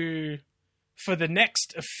you for the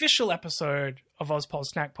next official episode of Ozpol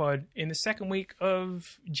Snack Pod in the second week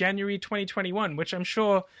of January 2021, which I'm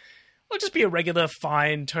sure will just be a regular,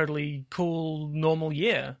 fine, totally cool, normal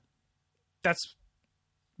year. That's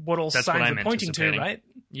what all signs are pointing to, right?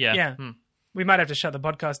 Yeah. We might have to shut the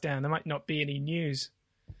podcast down. There might not be any news.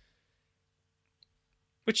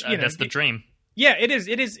 Which, that's the dream. Yeah, it is.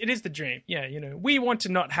 It is the dream. Yeah, we want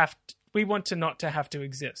to not have to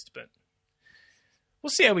exist, but we'll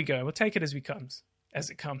see how we go. We'll take it as it comes.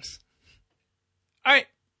 All right.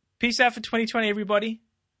 Peace out for 2020, everybody.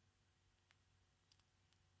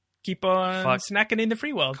 Keep on snacking in the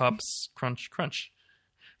free world. Cops, crunch, crunch.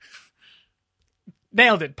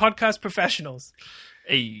 Nailed it. Podcast professionals.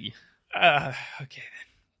 Hey. Okay then.